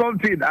about to say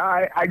something.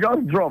 I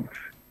just dropped.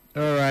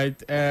 All right.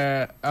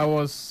 I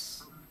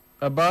was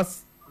about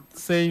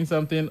saying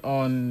something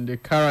on the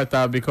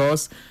character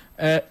because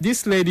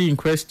this lady in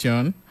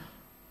question,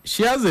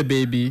 she has a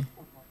baby,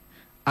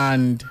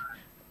 and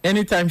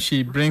anytime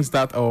she brings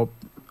that up,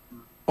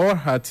 all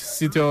her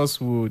suitors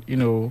would,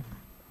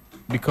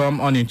 become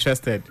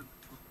uninterested.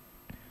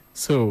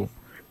 So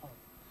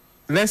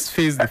let's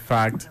face the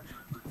fact,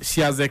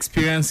 she has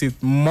experienced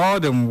it more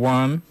than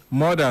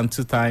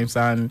 2 times,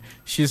 and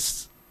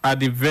she's at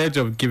the verge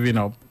of giving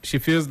up. She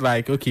feels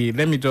like, okay,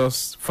 let me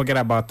just forget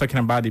about talking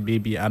about the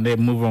baby and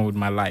then move on with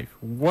my life.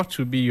 What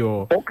should be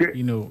your,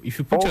 if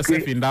you put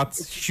yourself in that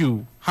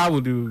shoe, how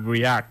would you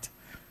react?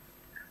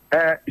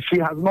 She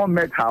has not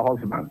met her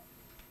husband.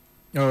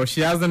 Oh,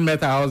 she hasn't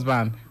met her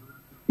husband.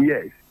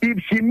 Yes. If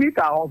she meets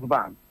her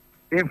husband,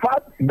 in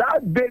fact,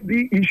 that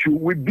baby issue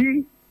will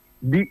be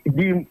the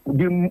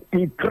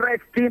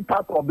interesting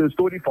part of the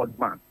story for the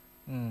man.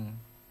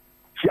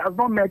 She has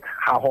not met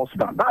her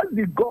husband. That's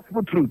the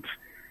gospel truth,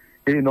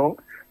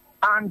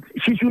 And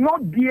she should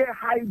not dare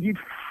hide it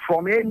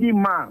from any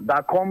man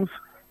that comes,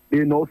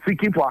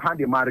 seeking for her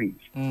hand in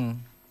marriage.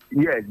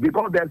 Yes,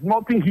 because there's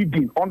nothing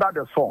hidden under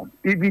the sun.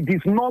 If it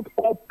is not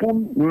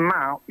open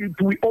now, it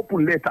will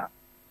open later.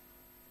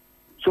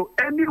 So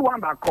anyone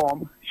that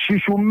comes, she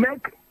should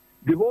make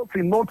the whole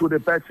thing known to the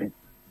person.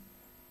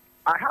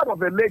 I heard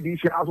of a lady,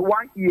 she has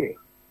 1 ear.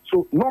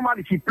 So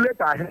normally she plaits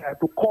her hair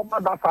to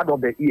cover that side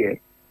of the ear.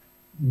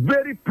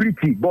 Very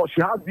pretty, but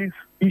she has this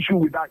issue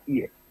with that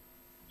ear.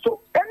 So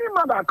any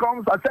man that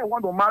comes and says, I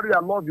want to marry you, I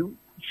love you,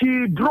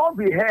 she draws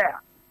the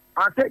hair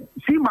and said,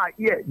 see my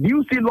ear, do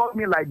you still love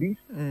me like this?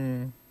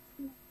 And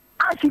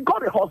she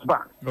got a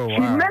husband. Oh, wow.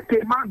 She met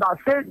a man that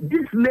said,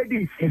 this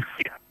lady is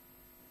sincere.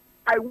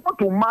 I want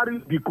to marry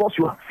you because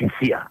you are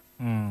sincere.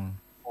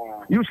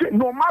 You see,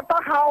 no matter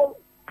how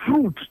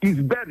truth is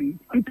buried,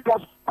 it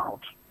must come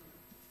out.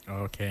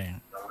 Okay.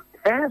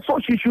 And so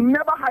she should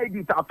never hide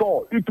it at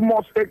all.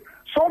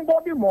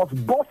 Somebody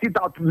must bust it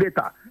out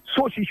later.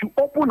 So she should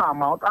open her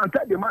mouth and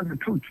tell the man the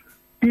truth.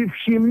 If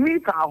she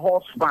meets her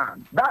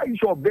husband, that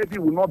issue of baby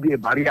will not be a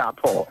barrier at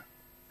all.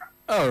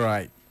 All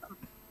right.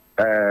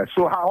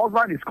 So her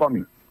husband is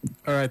coming.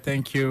 All right,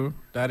 thank you.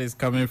 That is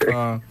coming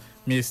from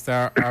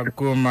Mr.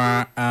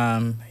 Aguma,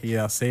 and he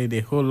has said a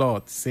whole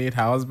lot. Said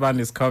her husband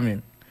is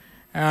coming.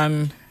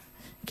 And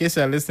in case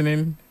you're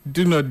listening,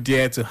 do not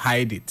dare to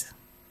hide it.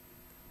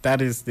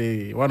 That is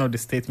one of the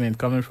statements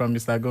coming from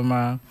Mr.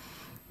 Aguma.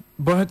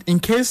 But in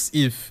case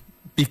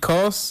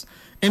because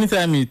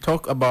anytime you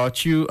talk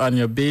about you and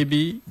your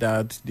baby,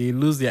 that they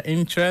lose their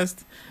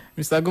interest,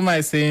 Mr. Aguma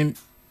is saying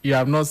you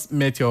have not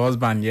met your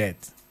husband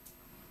yet.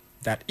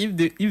 That if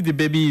the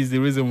baby is the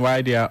reason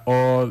why they are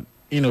all,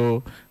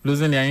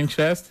 losing their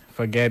interest,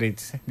 forget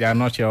it. They are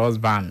not your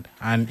husband.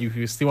 And if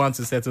you still want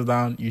to settle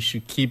down, you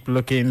should keep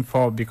looking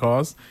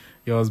because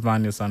your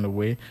husband is on the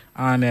way.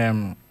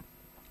 And,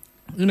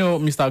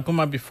 Mr.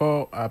 Aguma,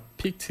 before I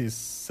picked his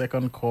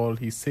second call,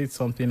 he said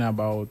something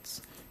about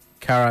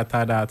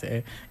character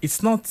that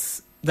it's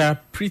not, there are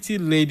pretty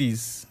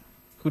ladies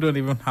who don't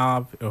even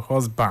have a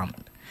husband.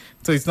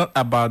 So it's not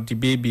about the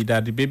baby,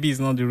 that the baby is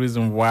not the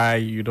reason why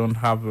you don't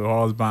have a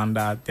husband,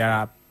 that there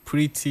are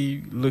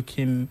pretty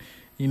looking,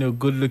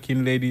 good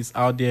looking ladies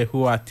out there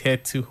who are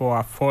 30, who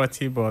are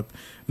 40, but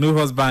no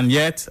husband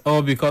yet,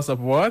 all because of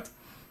what?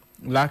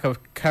 Lack of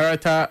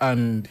character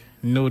and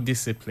no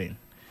discipline.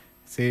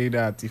 Say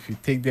that if you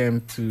take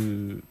them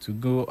to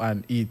go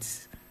and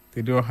eat,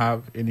 they don't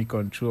have any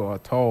control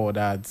at all,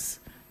 that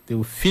they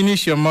will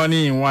finish your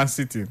money in one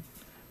sitting.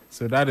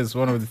 So that is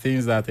one of the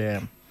things that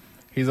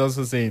he's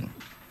also saying.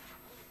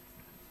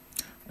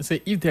 I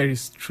say, if there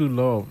is true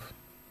love,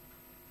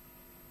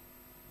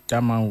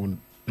 that man will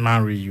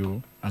marry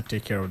you and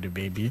take care of the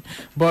baby.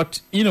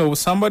 But,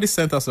 somebody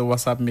sent us a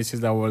WhatsApp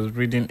message that I was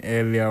reading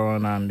earlier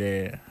on,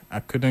 and I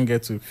couldn't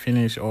get to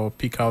finish or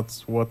pick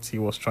out what he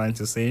was trying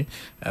to say.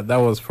 That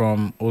was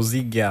from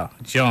Ozigia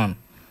John.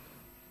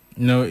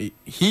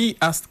 He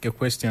asked a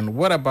question.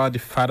 What about the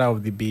father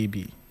of the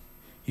baby?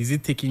 Is he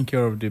taking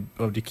care of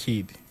the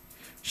kid?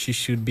 She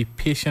should be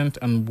patient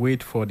and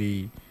wait for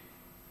the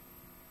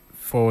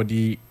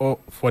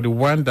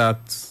one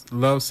that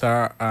loves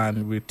her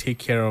and will take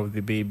care of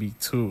the baby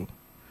too.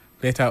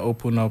 Let her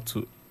open up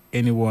to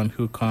anyone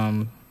who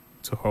comes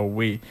to her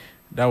way.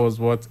 That was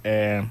what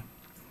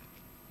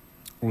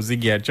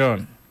Uzigia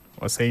John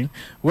was saying.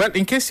 Well,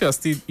 in case you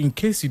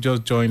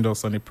just joined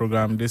us on the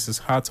program, this is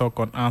Hard Talk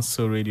on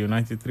ASO Radio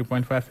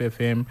 93.5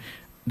 FM.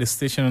 The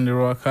station on the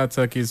rock. Hard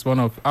Talk is one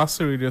of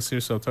ASO Radio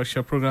series of talk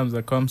show programs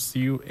that comes to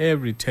you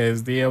every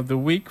Thursday of the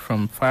week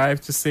from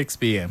 5 to 6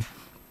 p.m.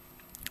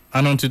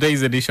 And on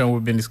today's edition,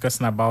 we've been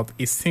discussing about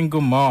a single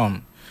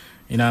mom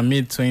in her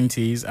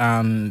mid-20s,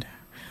 and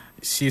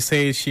she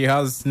says she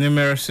has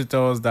numerous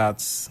suitors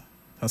that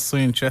are so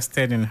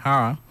interested in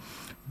her,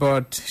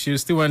 but she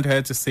still went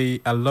ahead to say,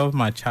 I love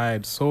my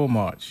child so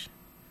much,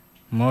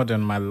 more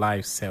than my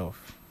life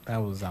self. That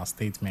was her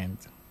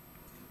statement.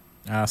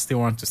 I still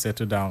want to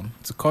settle down.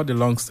 To cut the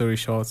long story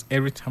short,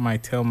 every time I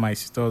tell my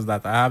sisters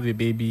that I have a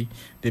baby,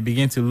 they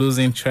begin to lose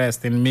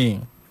interest in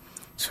me.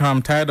 So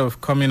I'm tired of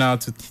coming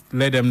out to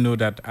let them know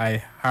that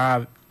I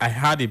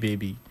had a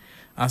baby.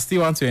 I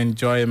still want to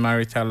enjoy a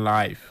marital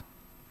life.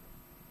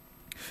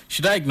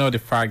 Should I ignore the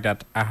fact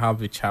that I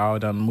have a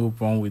child and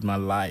move on with my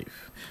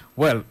life?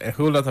 Well, a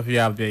whole lot of you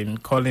have been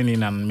calling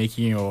in and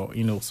making your,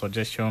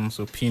 suggestions,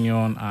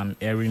 opinion, and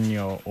airing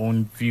your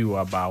own view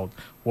about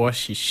what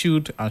she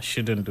should and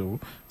shouldn't do.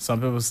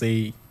 Some people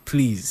say,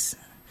 please,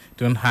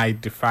 don't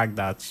hide the fact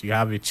that you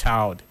have a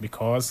child,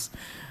 because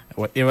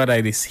whatever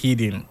that is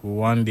hidden will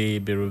one day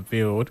be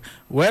revealed.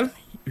 Well,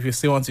 if you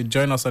still want to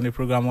join us on the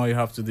program, all you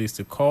have to do is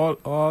to call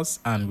us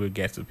and we'll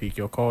get to pick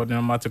your call. The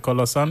number to call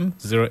us on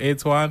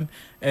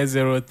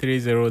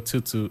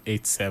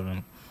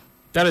 081-8030-2287.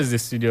 That is the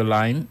studio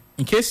line.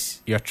 In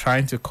case you're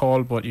trying to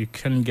call but you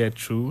can't get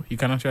through, you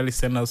can actually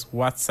send us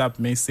WhatsApp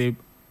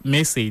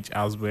message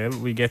as well.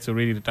 We get to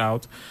read it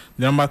out.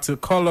 The number to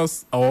call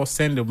us or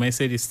send a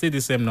message is still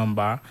the same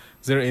number,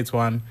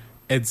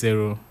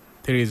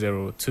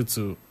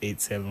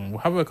 081-8030-2287. We'll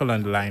have a call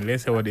on the line.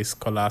 Let's hear what this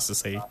caller has to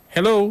say.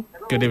 Hello.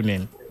 Good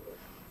evening.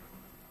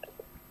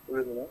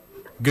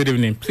 Good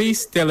evening.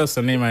 Please tell us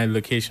your name and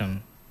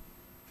location.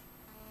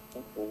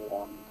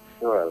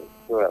 Joel.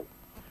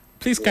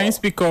 Please, can you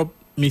speak up,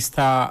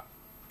 Mr.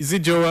 Is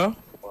it Joel?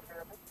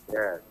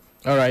 Yes.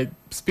 All right.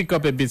 Speak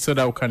up a bit so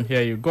that we can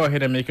hear you. Go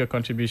ahead and make your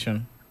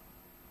contribution.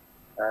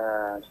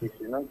 She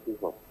should not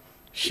give up.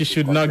 She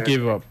should not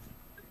give up.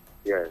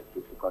 Yes,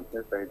 she should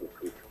continue saying the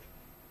truth.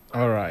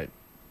 All right.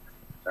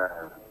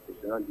 She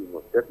should not give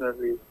up.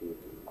 Definitely, she is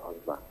a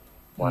husband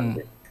one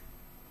day.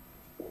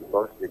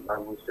 Because the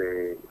Bible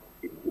says,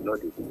 if you know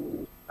the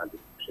truth and the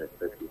truth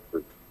sets you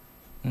free.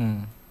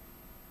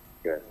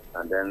 Yes.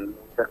 And then,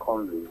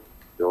 secondly,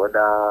 the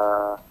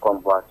other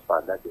converse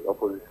part, that's the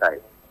opposite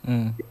side.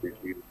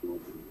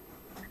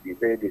 You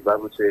say the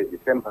Bible says, the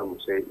same Bible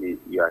says,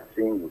 you are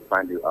sin, will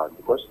find you out.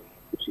 Because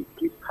if she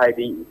keeps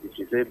hiding it, if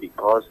she says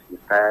because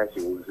she's tired,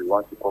 she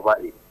wants to cover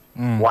it,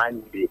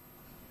 one day,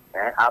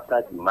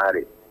 after the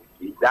marriage,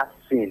 that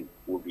sin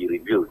will be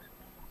revealed.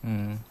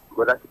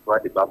 Because that's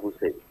what the Bible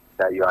says,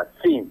 that your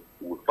sin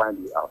will find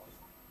you out.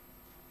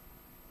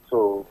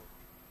 So,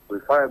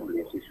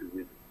 preferably, she should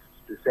be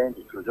saying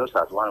the truth, just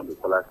as one of the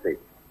callers said.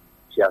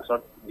 She has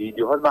not, the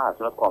husband has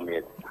not come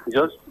yet.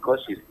 Just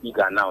because she's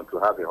eager now to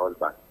have a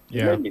husband. She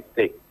made a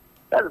mistake.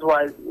 That's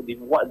why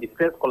the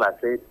first caller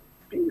said,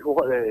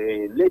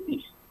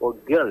 ladies or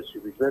girls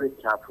should be very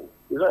careful.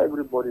 It's not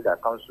everybody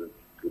that comes to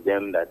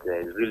them that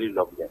really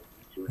love them.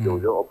 They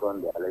will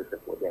open their legs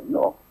for them.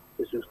 No,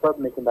 they should stop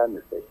making that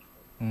mistake.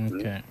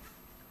 Okay.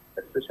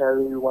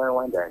 Especially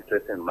when they're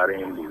interested in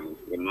marriage.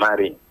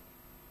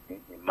 They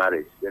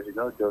should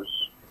not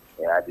just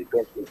at the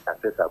best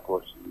success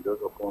approach, you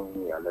just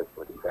open your legs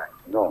for the guy.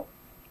 No,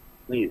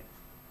 please,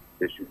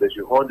 they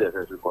should hold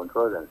themselves, they should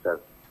control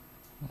themselves.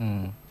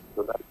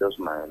 So that's just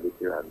my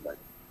little advice.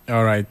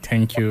 All right,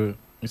 thank you,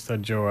 Mr.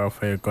 Joel,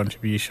 for your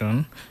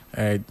contribution.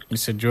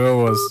 Mr.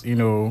 Joel was,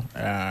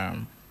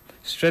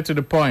 straight to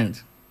the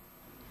point.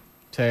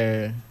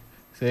 To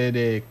say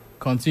they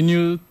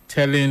continue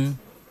telling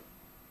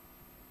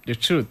the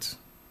truth.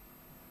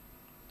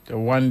 So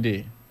one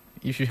day,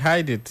 if you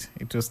hide it,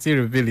 it will still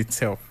reveal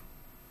itself.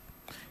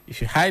 If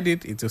you hide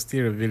it, it will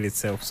still reveal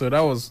itself. So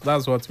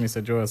that's what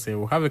Mr. Joel said.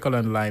 We'll have a call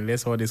on the line.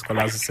 Let's hear what this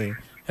caller is saying.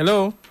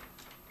 Hello.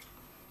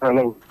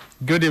 Hello.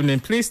 Good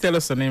evening. Please tell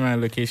us the name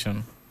and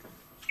location.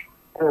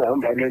 Hello,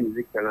 my name is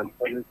Ezekiel. I'm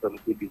calling from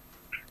Gudu.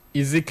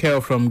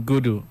 Ezekiel from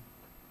Gudu.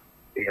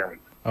 Yeah.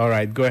 All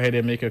right. Go ahead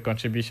and make your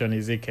contribution,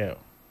 Ezekiel.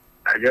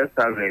 I just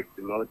have a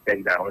small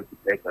thing that I want to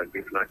take on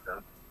this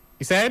matter.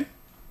 You said?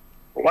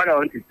 What I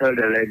want to tell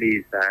the lady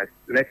is that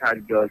let her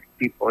just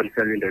keep on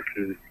telling the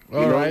truth.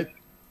 All right.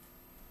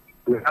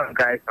 We have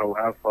guys that will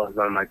have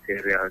husband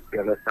material, you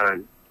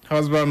understand?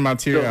 Husband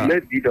material. So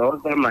maybe the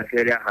husband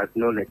material has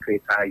no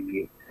literature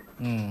yet.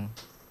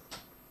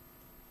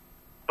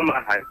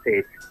 Someone has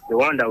said, the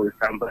one that will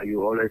stand by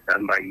you, always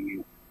stand by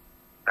you.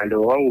 And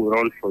the one who will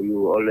run for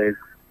you, always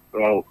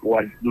run.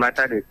 What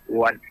matters is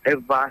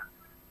whatever,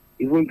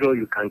 even though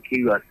you can kill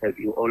yourself,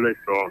 you always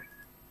run.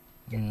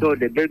 So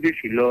the baby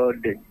should know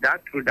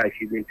that truth that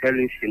she's been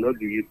telling should not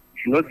be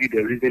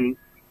the reason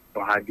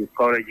for her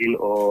discouraging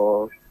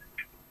or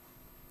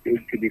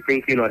to be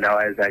thinking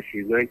otherwise that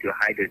she's going to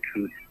hide the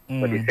truth.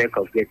 for the sake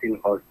of getting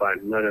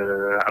husband.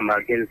 No. I'm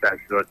against that.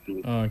 Trust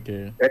me.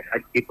 Okay. Let her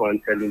keep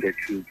on telling the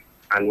truth.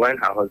 And when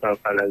her husband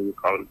finally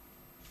comes,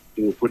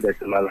 she will put the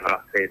smile on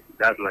her face.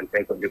 That's my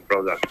take on the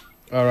program.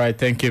 All right.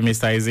 Thank you,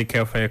 Mr.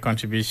 Ezekiel, for your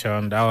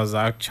contribution. That was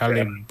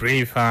actually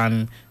brief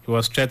and it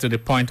was straight to the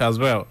point as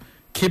well.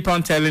 Keep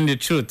on telling the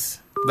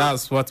truth.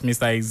 That's what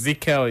Mr.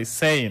 Ezekiel is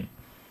saying.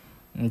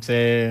 It's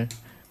a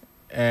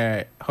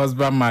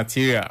husband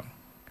material.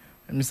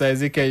 Mr.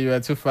 Ezekiel, you are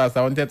too fast.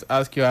 I wanted to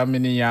ask you how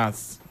many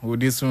years would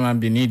this woman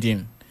be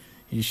needing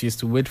if she's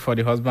to wait for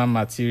the husband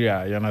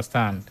material, you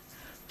understand?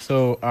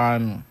 So,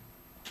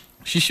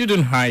 she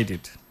shouldn't hide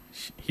it.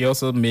 He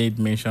also made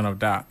mention of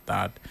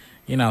that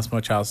in as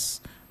much as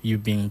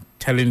you've been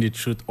telling the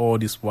truth all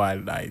this while,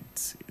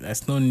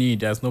 there's no need,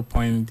 there's no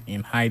point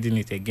in hiding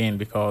it again,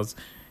 because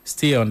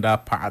stay on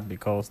that path,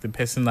 because the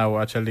person that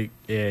will actually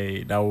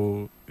that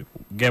will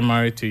get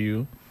married to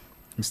you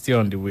is still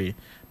on the way.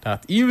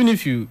 That even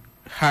if you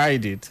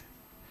hide it,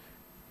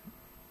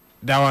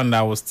 that one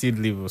that will still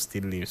live.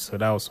 So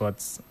that was what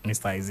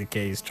Mr.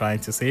 Ezekiel is trying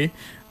to say.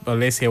 But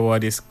let's hear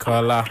what this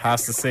caller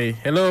has to say.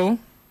 Hello?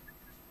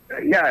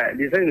 Yeah,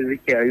 this is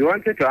Ezekiel. You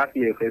wanted to ask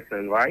me a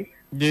question, right?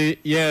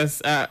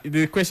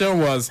 The question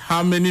was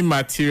how many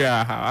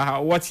material,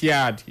 what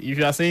yard? If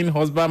you are saying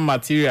husband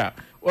material,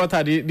 what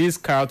are these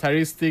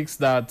characteristics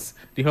that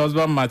the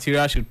husband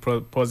material should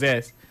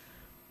possess?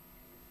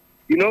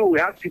 You know, we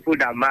have people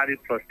that marry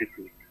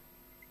prostitutes.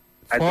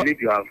 I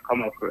believe you have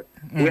come across.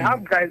 We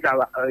have guys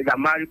that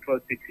marry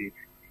prostitutes.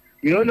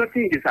 You know,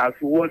 nothing is as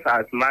worse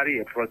as marry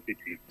a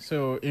prostitute.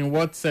 So, in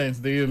what sense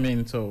do you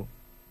mean so?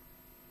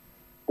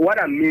 What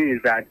I mean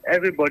is that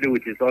everybody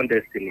with his own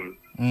destiny.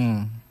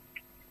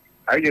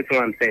 Are you getting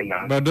what I'm saying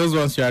now? But those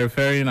ones you are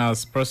referring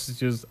as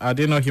prostitutes, are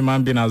they not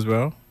human beings as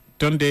well?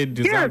 Don't they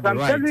deserve the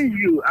right?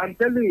 I'm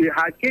telling you,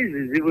 her case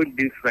is even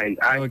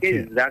different. Her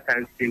case is that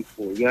kind of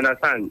simple. You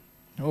understand?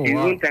 Oh,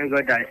 even thank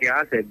God that she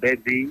has a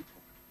baby,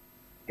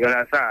 you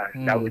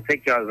understand, that will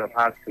take care of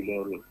her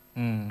tomorrow.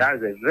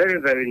 That's a very,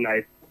 very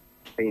nice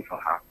thing for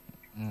her.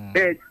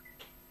 But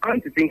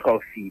come to think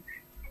of it,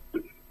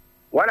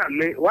 what I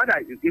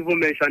even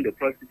mentioned the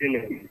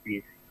prostitute is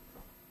this,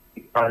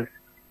 because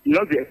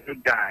not the every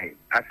guy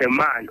as a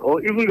man,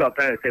 or even your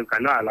parents say,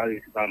 cannot allow you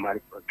to go and marry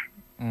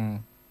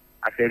prostitute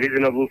as a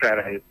reasonable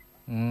parent.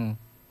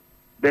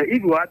 But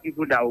if you have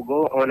people that will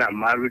go on and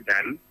marry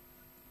them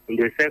in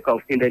the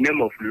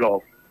name of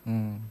love,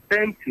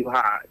 same to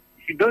her.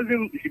 She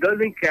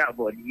doesn't care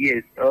about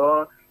years,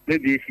 or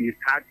maybe she's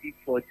 30,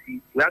 40.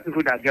 We have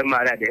people that get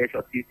married at the age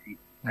of 50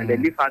 and they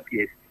live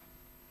happiest.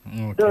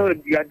 So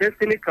your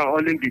destiny can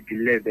only be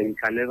delayed and it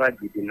can never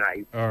be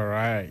denied. All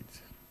right.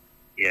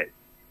 Yes,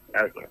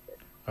 that's my thing.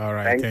 All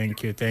right,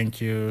 thank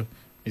you,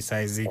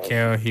 Mr.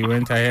 Ezekiel. He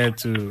went ahead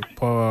to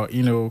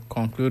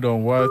conclude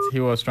on what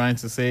he was trying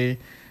to say.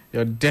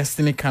 Your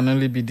destiny can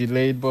only be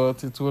delayed,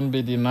 but it won't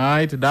be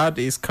denied. That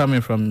is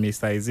coming from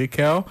Mr.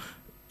 Ezekiel.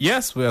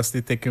 Yes, we are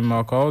still taking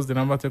more calls. The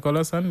number to call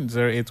us on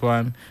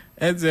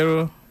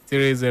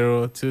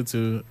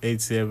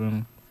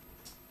 081-8030-2287.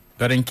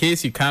 But in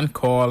case you can't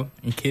call,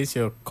 in case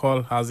your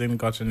call hasn't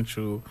gotten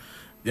through,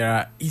 there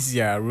are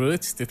easier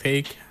routes to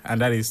take, and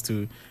that is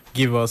to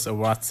give us a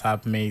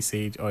WhatsApp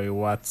message or a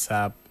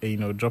WhatsApp,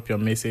 drop your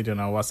message on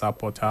our WhatsApp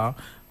portal.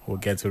 We'll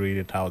get to read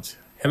it out.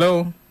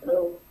 Hello?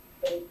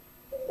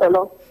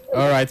 Hello?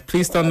 All right,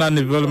 please turn down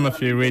the volume of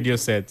your radio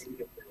set.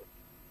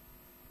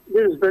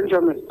 This is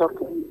Benjamin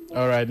talking.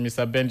 All right,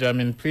 Mr.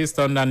 Benjamin, please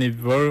turn down the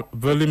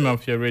volume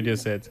of your radio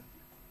set.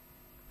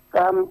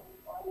 I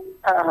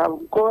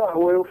have gone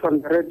away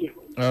from the radio.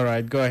 All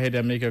right, go ahead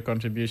and make your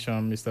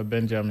contribution, Mr.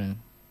 Benjamin.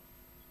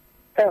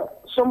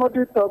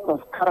 Somebody talk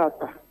of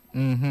character.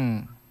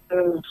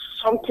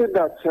 Something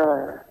that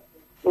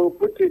will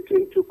put it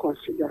into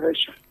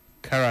consideration.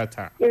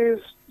 Character. Is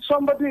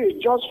somebody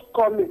just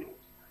coming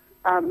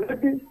and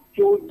maybe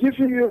he will give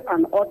you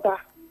an order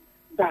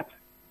that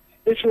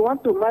if you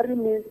want to marry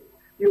me,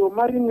 you will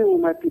marry me with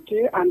my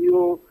pikin and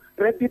you're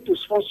ready to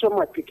sponsor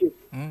my pikin.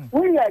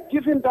 When you are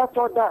giving that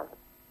order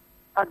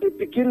at the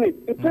beginning,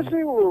 the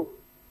person will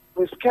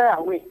scare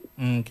away.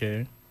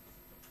 Okay.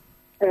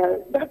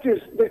 That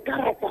is the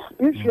character.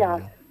 If you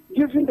are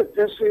giving the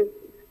person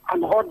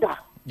an order.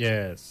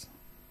 Yes.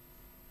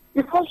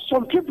 Because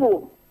some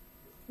people,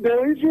 they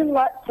even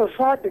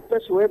prefer the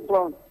person who is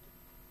born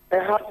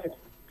and have a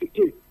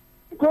pikin.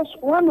 Because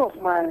one of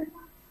my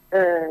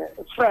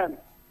friends,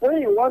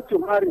 when you want to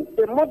marry,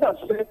 the mother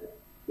said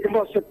you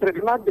must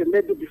pregnant the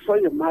lady before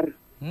you marry.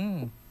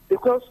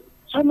 Because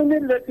so many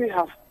ladies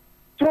have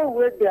thrown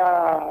away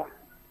their,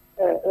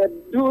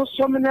 do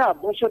so many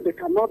abortions they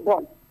cannot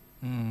born.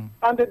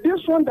 And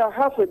this one that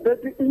have a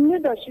baby, it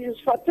means that she is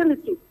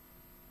fertility.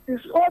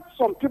 It's what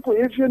some people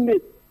even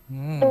need.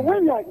 But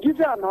when you are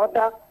given an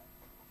order,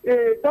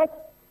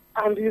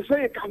 and you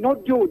say you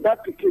cannot deal with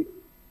that pikin,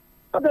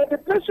 but the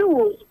person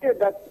will say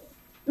that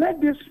let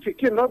this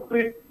pikin not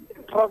be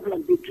a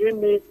problem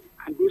between me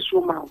and this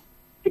woman.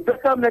 It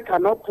better make her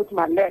not put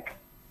my leg.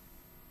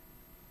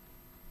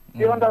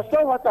 You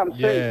understand what I'm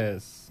saying?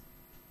 Yes.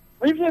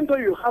 Even though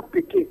you have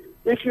PK,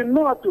 if you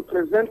know how to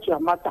present your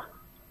matter,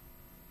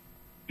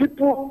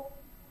 people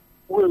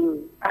will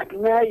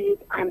admire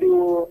it and they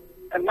will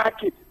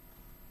like it.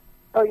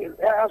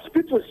 As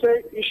people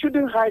say, you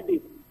shouldn't hide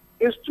it.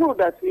 It's true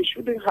that you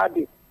shouldn't hide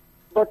it.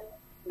 But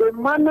the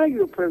manner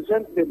you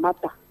present the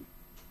matter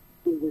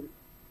is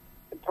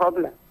the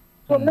problem.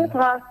 So let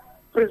her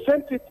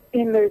present it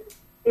in a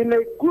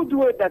good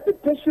way that the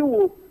person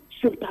will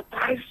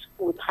sympathize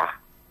with her.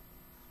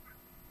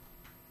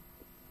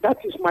 That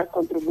is my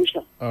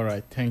contribution. All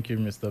right. Thank you,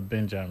 Mr.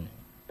 Benjamin.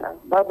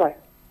 Bye-bye.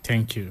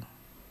 Thank you.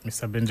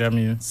 Mr.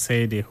 Benjamin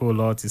said a whole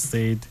lot. He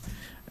said,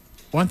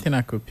 one thing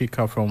I could pick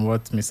up from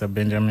what Mr.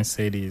 Benjamin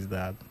said is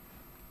that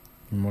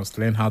you must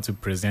learn how to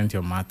present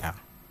your matter.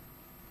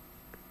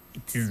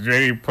 It is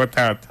very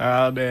important.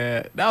 And,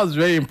 that was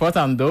very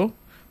important, though,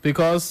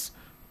 because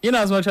in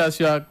as much as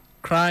you are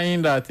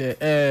crying that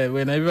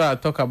whenever I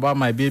talk about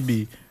my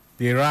baby,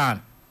 they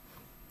run,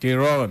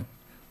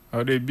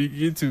 or they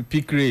begin to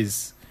pick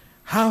race.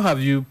 How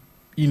have you,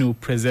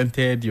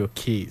 presented your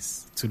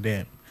case to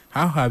them?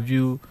 How have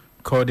you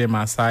called them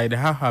aside?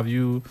 How have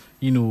you,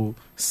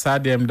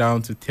 sat them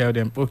down to tell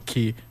them,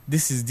 okay,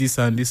 this is this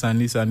and this and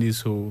this and this.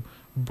 So,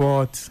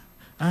 but,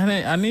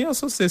 and he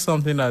also says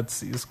something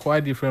that is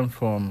quite different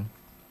from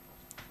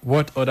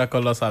what other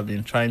callers have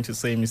been trying to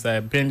say.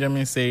 Mr.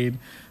 Benjamin said,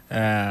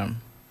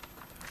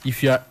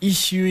 if you are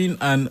issuing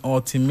an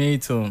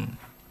ultimatum,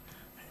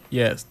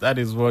 yes, that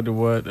is what the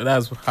word,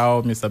 that's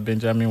how Mr.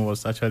 Benjamin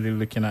was actually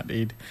looking at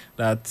it.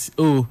 That,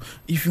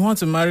 if you want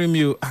to marry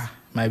me,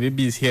 my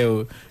baby is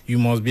here, you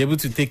must be able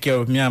to take care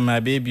of me and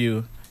my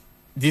baby,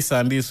 this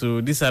and this,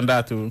 this and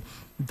that.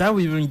 That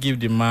will even give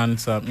the man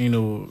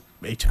some,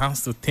 a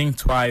chance to think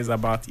twice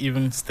about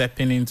even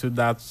stepping into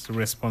that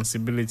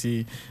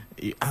responsibility,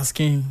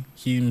 asking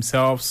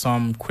himself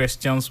some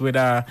questions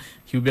whether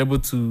he'll be able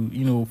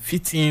to,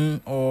 fit in,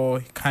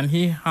 or can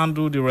he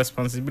handle the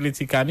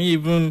responsibility? Can he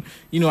even,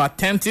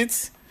 attempt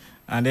it?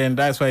 And then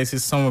that's why he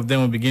says some of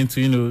them will begin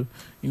to,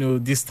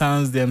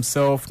 distance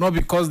themselves, not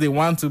because they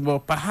want to,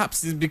 but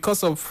perhaps it's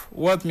because of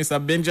what Mr.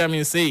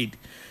 Benjamin said.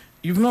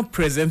 You've not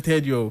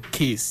presented your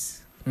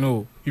case.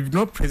 No, you've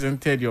not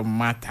presented your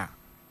matter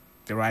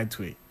the right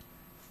way.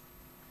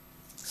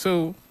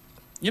 So,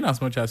 as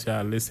much as you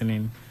are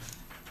listening,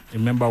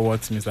 remember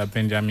what Mr.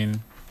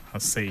 Benjamin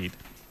has said.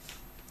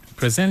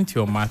 Present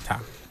your matter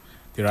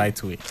the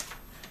right way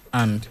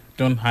and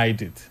don't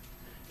hide it.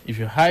 If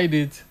you hide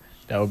it,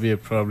 there will be a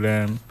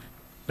problem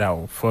that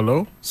will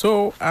follow.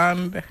 So,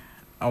 and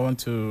I want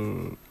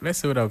to, let's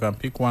say that we can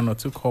pick one or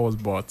two calls,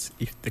 but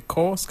if the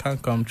calls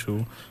can't come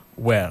through,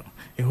 well,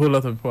 a whole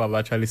lot of people have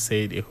actually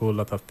said a whole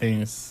lot of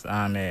things,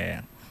 and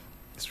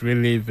it's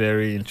really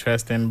very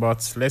interesting.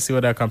 But let's see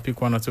whether I can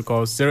pick one or two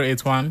calls.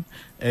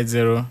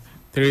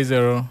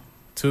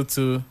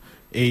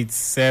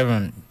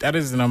 081-80-30-2287. That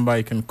is the number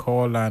you can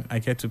call, and I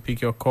get to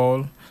pick your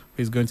call. Who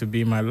is going to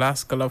be my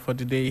last caller for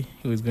the day?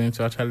 Who is going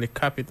to actually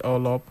cap it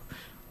all up?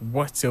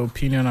 What's your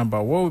opinion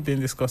about what we've been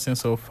discussing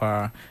so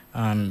far?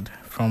 And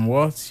from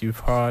what you've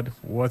heard,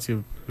 what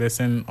you've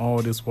listened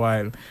all this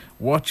while,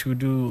 what you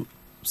do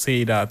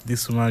say that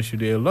this woman should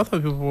do? A lot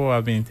of people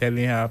have been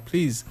telling her,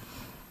 please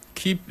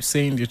keep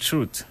saying the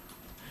truth.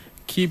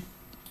 Keep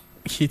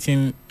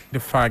hitting the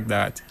fact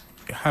that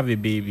you have a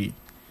baby.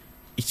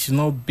 It should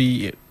not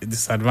be a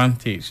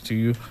disadvantage to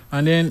you.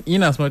 And then,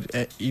 in as much,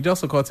 it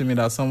also occurred to me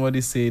that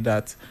somebody said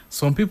that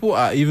some people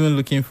are even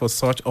looking for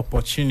such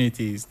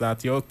opportunities,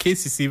 that your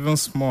case is even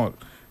small.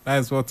 That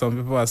is what some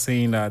people are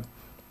saying, that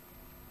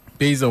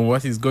based on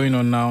what is going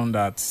on now,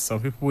 that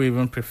some people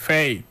even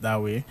prefer it that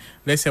way.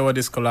 Let's hear what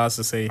this caller has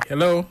to say.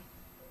 Hello?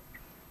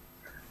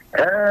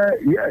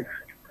 Yes.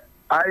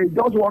 I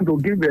just want to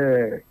give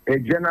a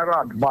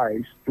general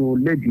advice to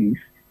ladies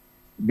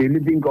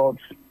believing God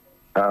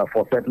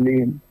for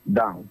settling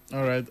down.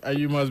 All right.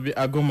 You must be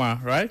Aguma,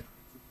 right?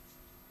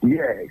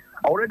 Yes.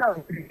 Already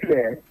I'm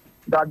clear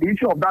that the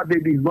issue of that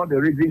baby is not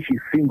the reason she's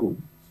single.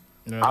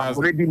 No, I've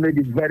already made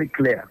it very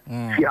clear.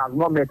 She has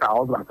not met her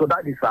husband. So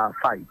that is her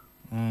side.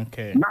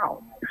 Okay.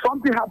 Now,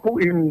 something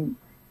happened in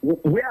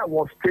where I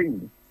was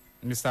staying.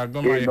 Mr.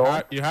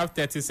 Aguma, you have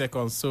 30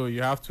 seconds, so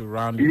you have to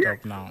round it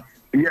up now.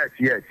 Yes.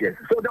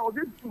 So there was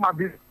this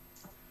man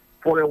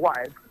for a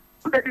while.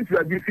 Two ladies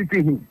were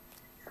visiting him.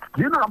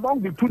 You know,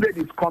 among the two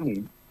ladies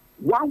coming,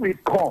 one will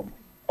come.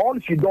 All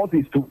she does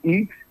is to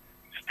eat,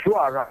 stroll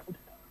around.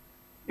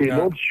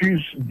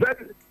 She's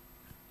very.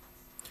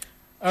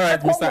 All right,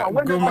 Mr.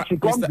 Aguma.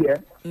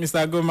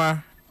 Mr.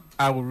 Aguma,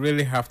 I will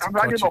really have to. I'm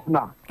rounding up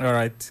now. All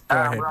right, go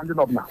ahead. I'm rounding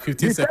up now.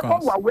 15 the seconds.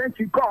 Second one, when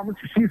she comes,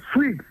 she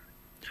sweeps.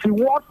 She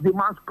washes the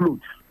man's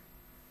clothes.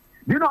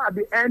 You know, at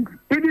the end,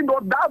 even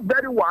though that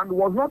very one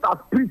was not as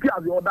pretty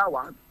as the other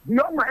one, the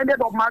young man ended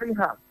up marrying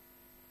her.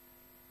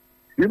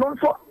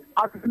 So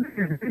as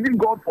he's giving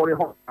God for a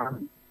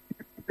husband,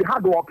 it's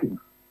hard working.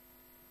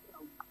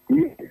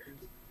 Yes.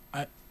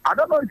 I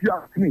don't know if you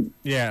ask me.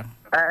 Yeah.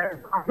 I'm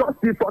just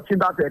still touching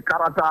that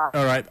character.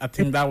 All right, I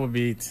think that would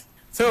be it.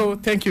 So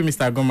thank you,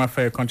 Mr. Agoma,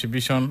 for your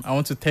contribution. I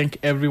want to thank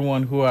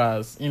everyone who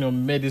has,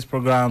 made this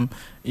program,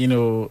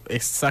 a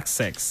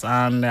success.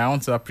 And I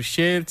want to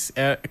appreciate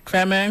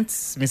Clement,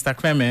 Mr.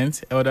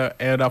 Clement,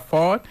 Elder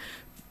Ford,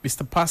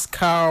 Mr.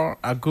 Pascal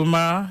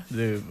Aguma,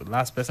 the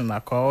last person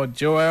I called,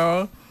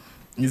 Joel,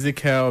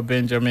 Ezekiel,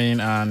 Benjamin,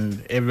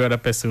 and every other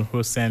person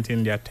who sent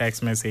in their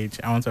text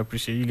message. I want to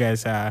appreciate you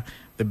guys are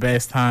the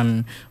best,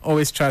 and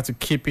always try to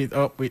keep it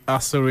up with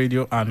ASO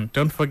Radio. And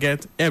don't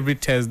forget, every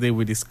Thursday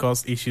we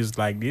discuss issues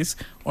like this.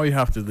 All you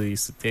have to do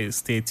is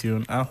stay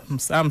tuned.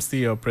 I'm still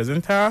your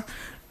presenter,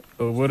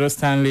 Obodo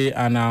Stanley,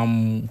 and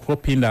I'm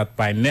hoping that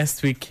by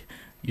next week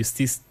you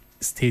still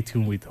stay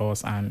tuned with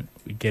us and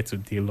we get to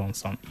deal on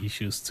some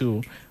issues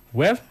too.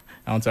 Well,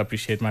 I want to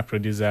appreciate my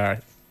producer,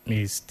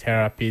 Ms.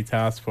 Tara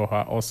Peters, for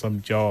her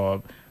awesome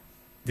job.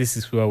 This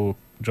is where we'll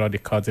draw the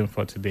curtain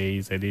for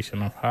today's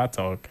edition of Heart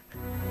Talk.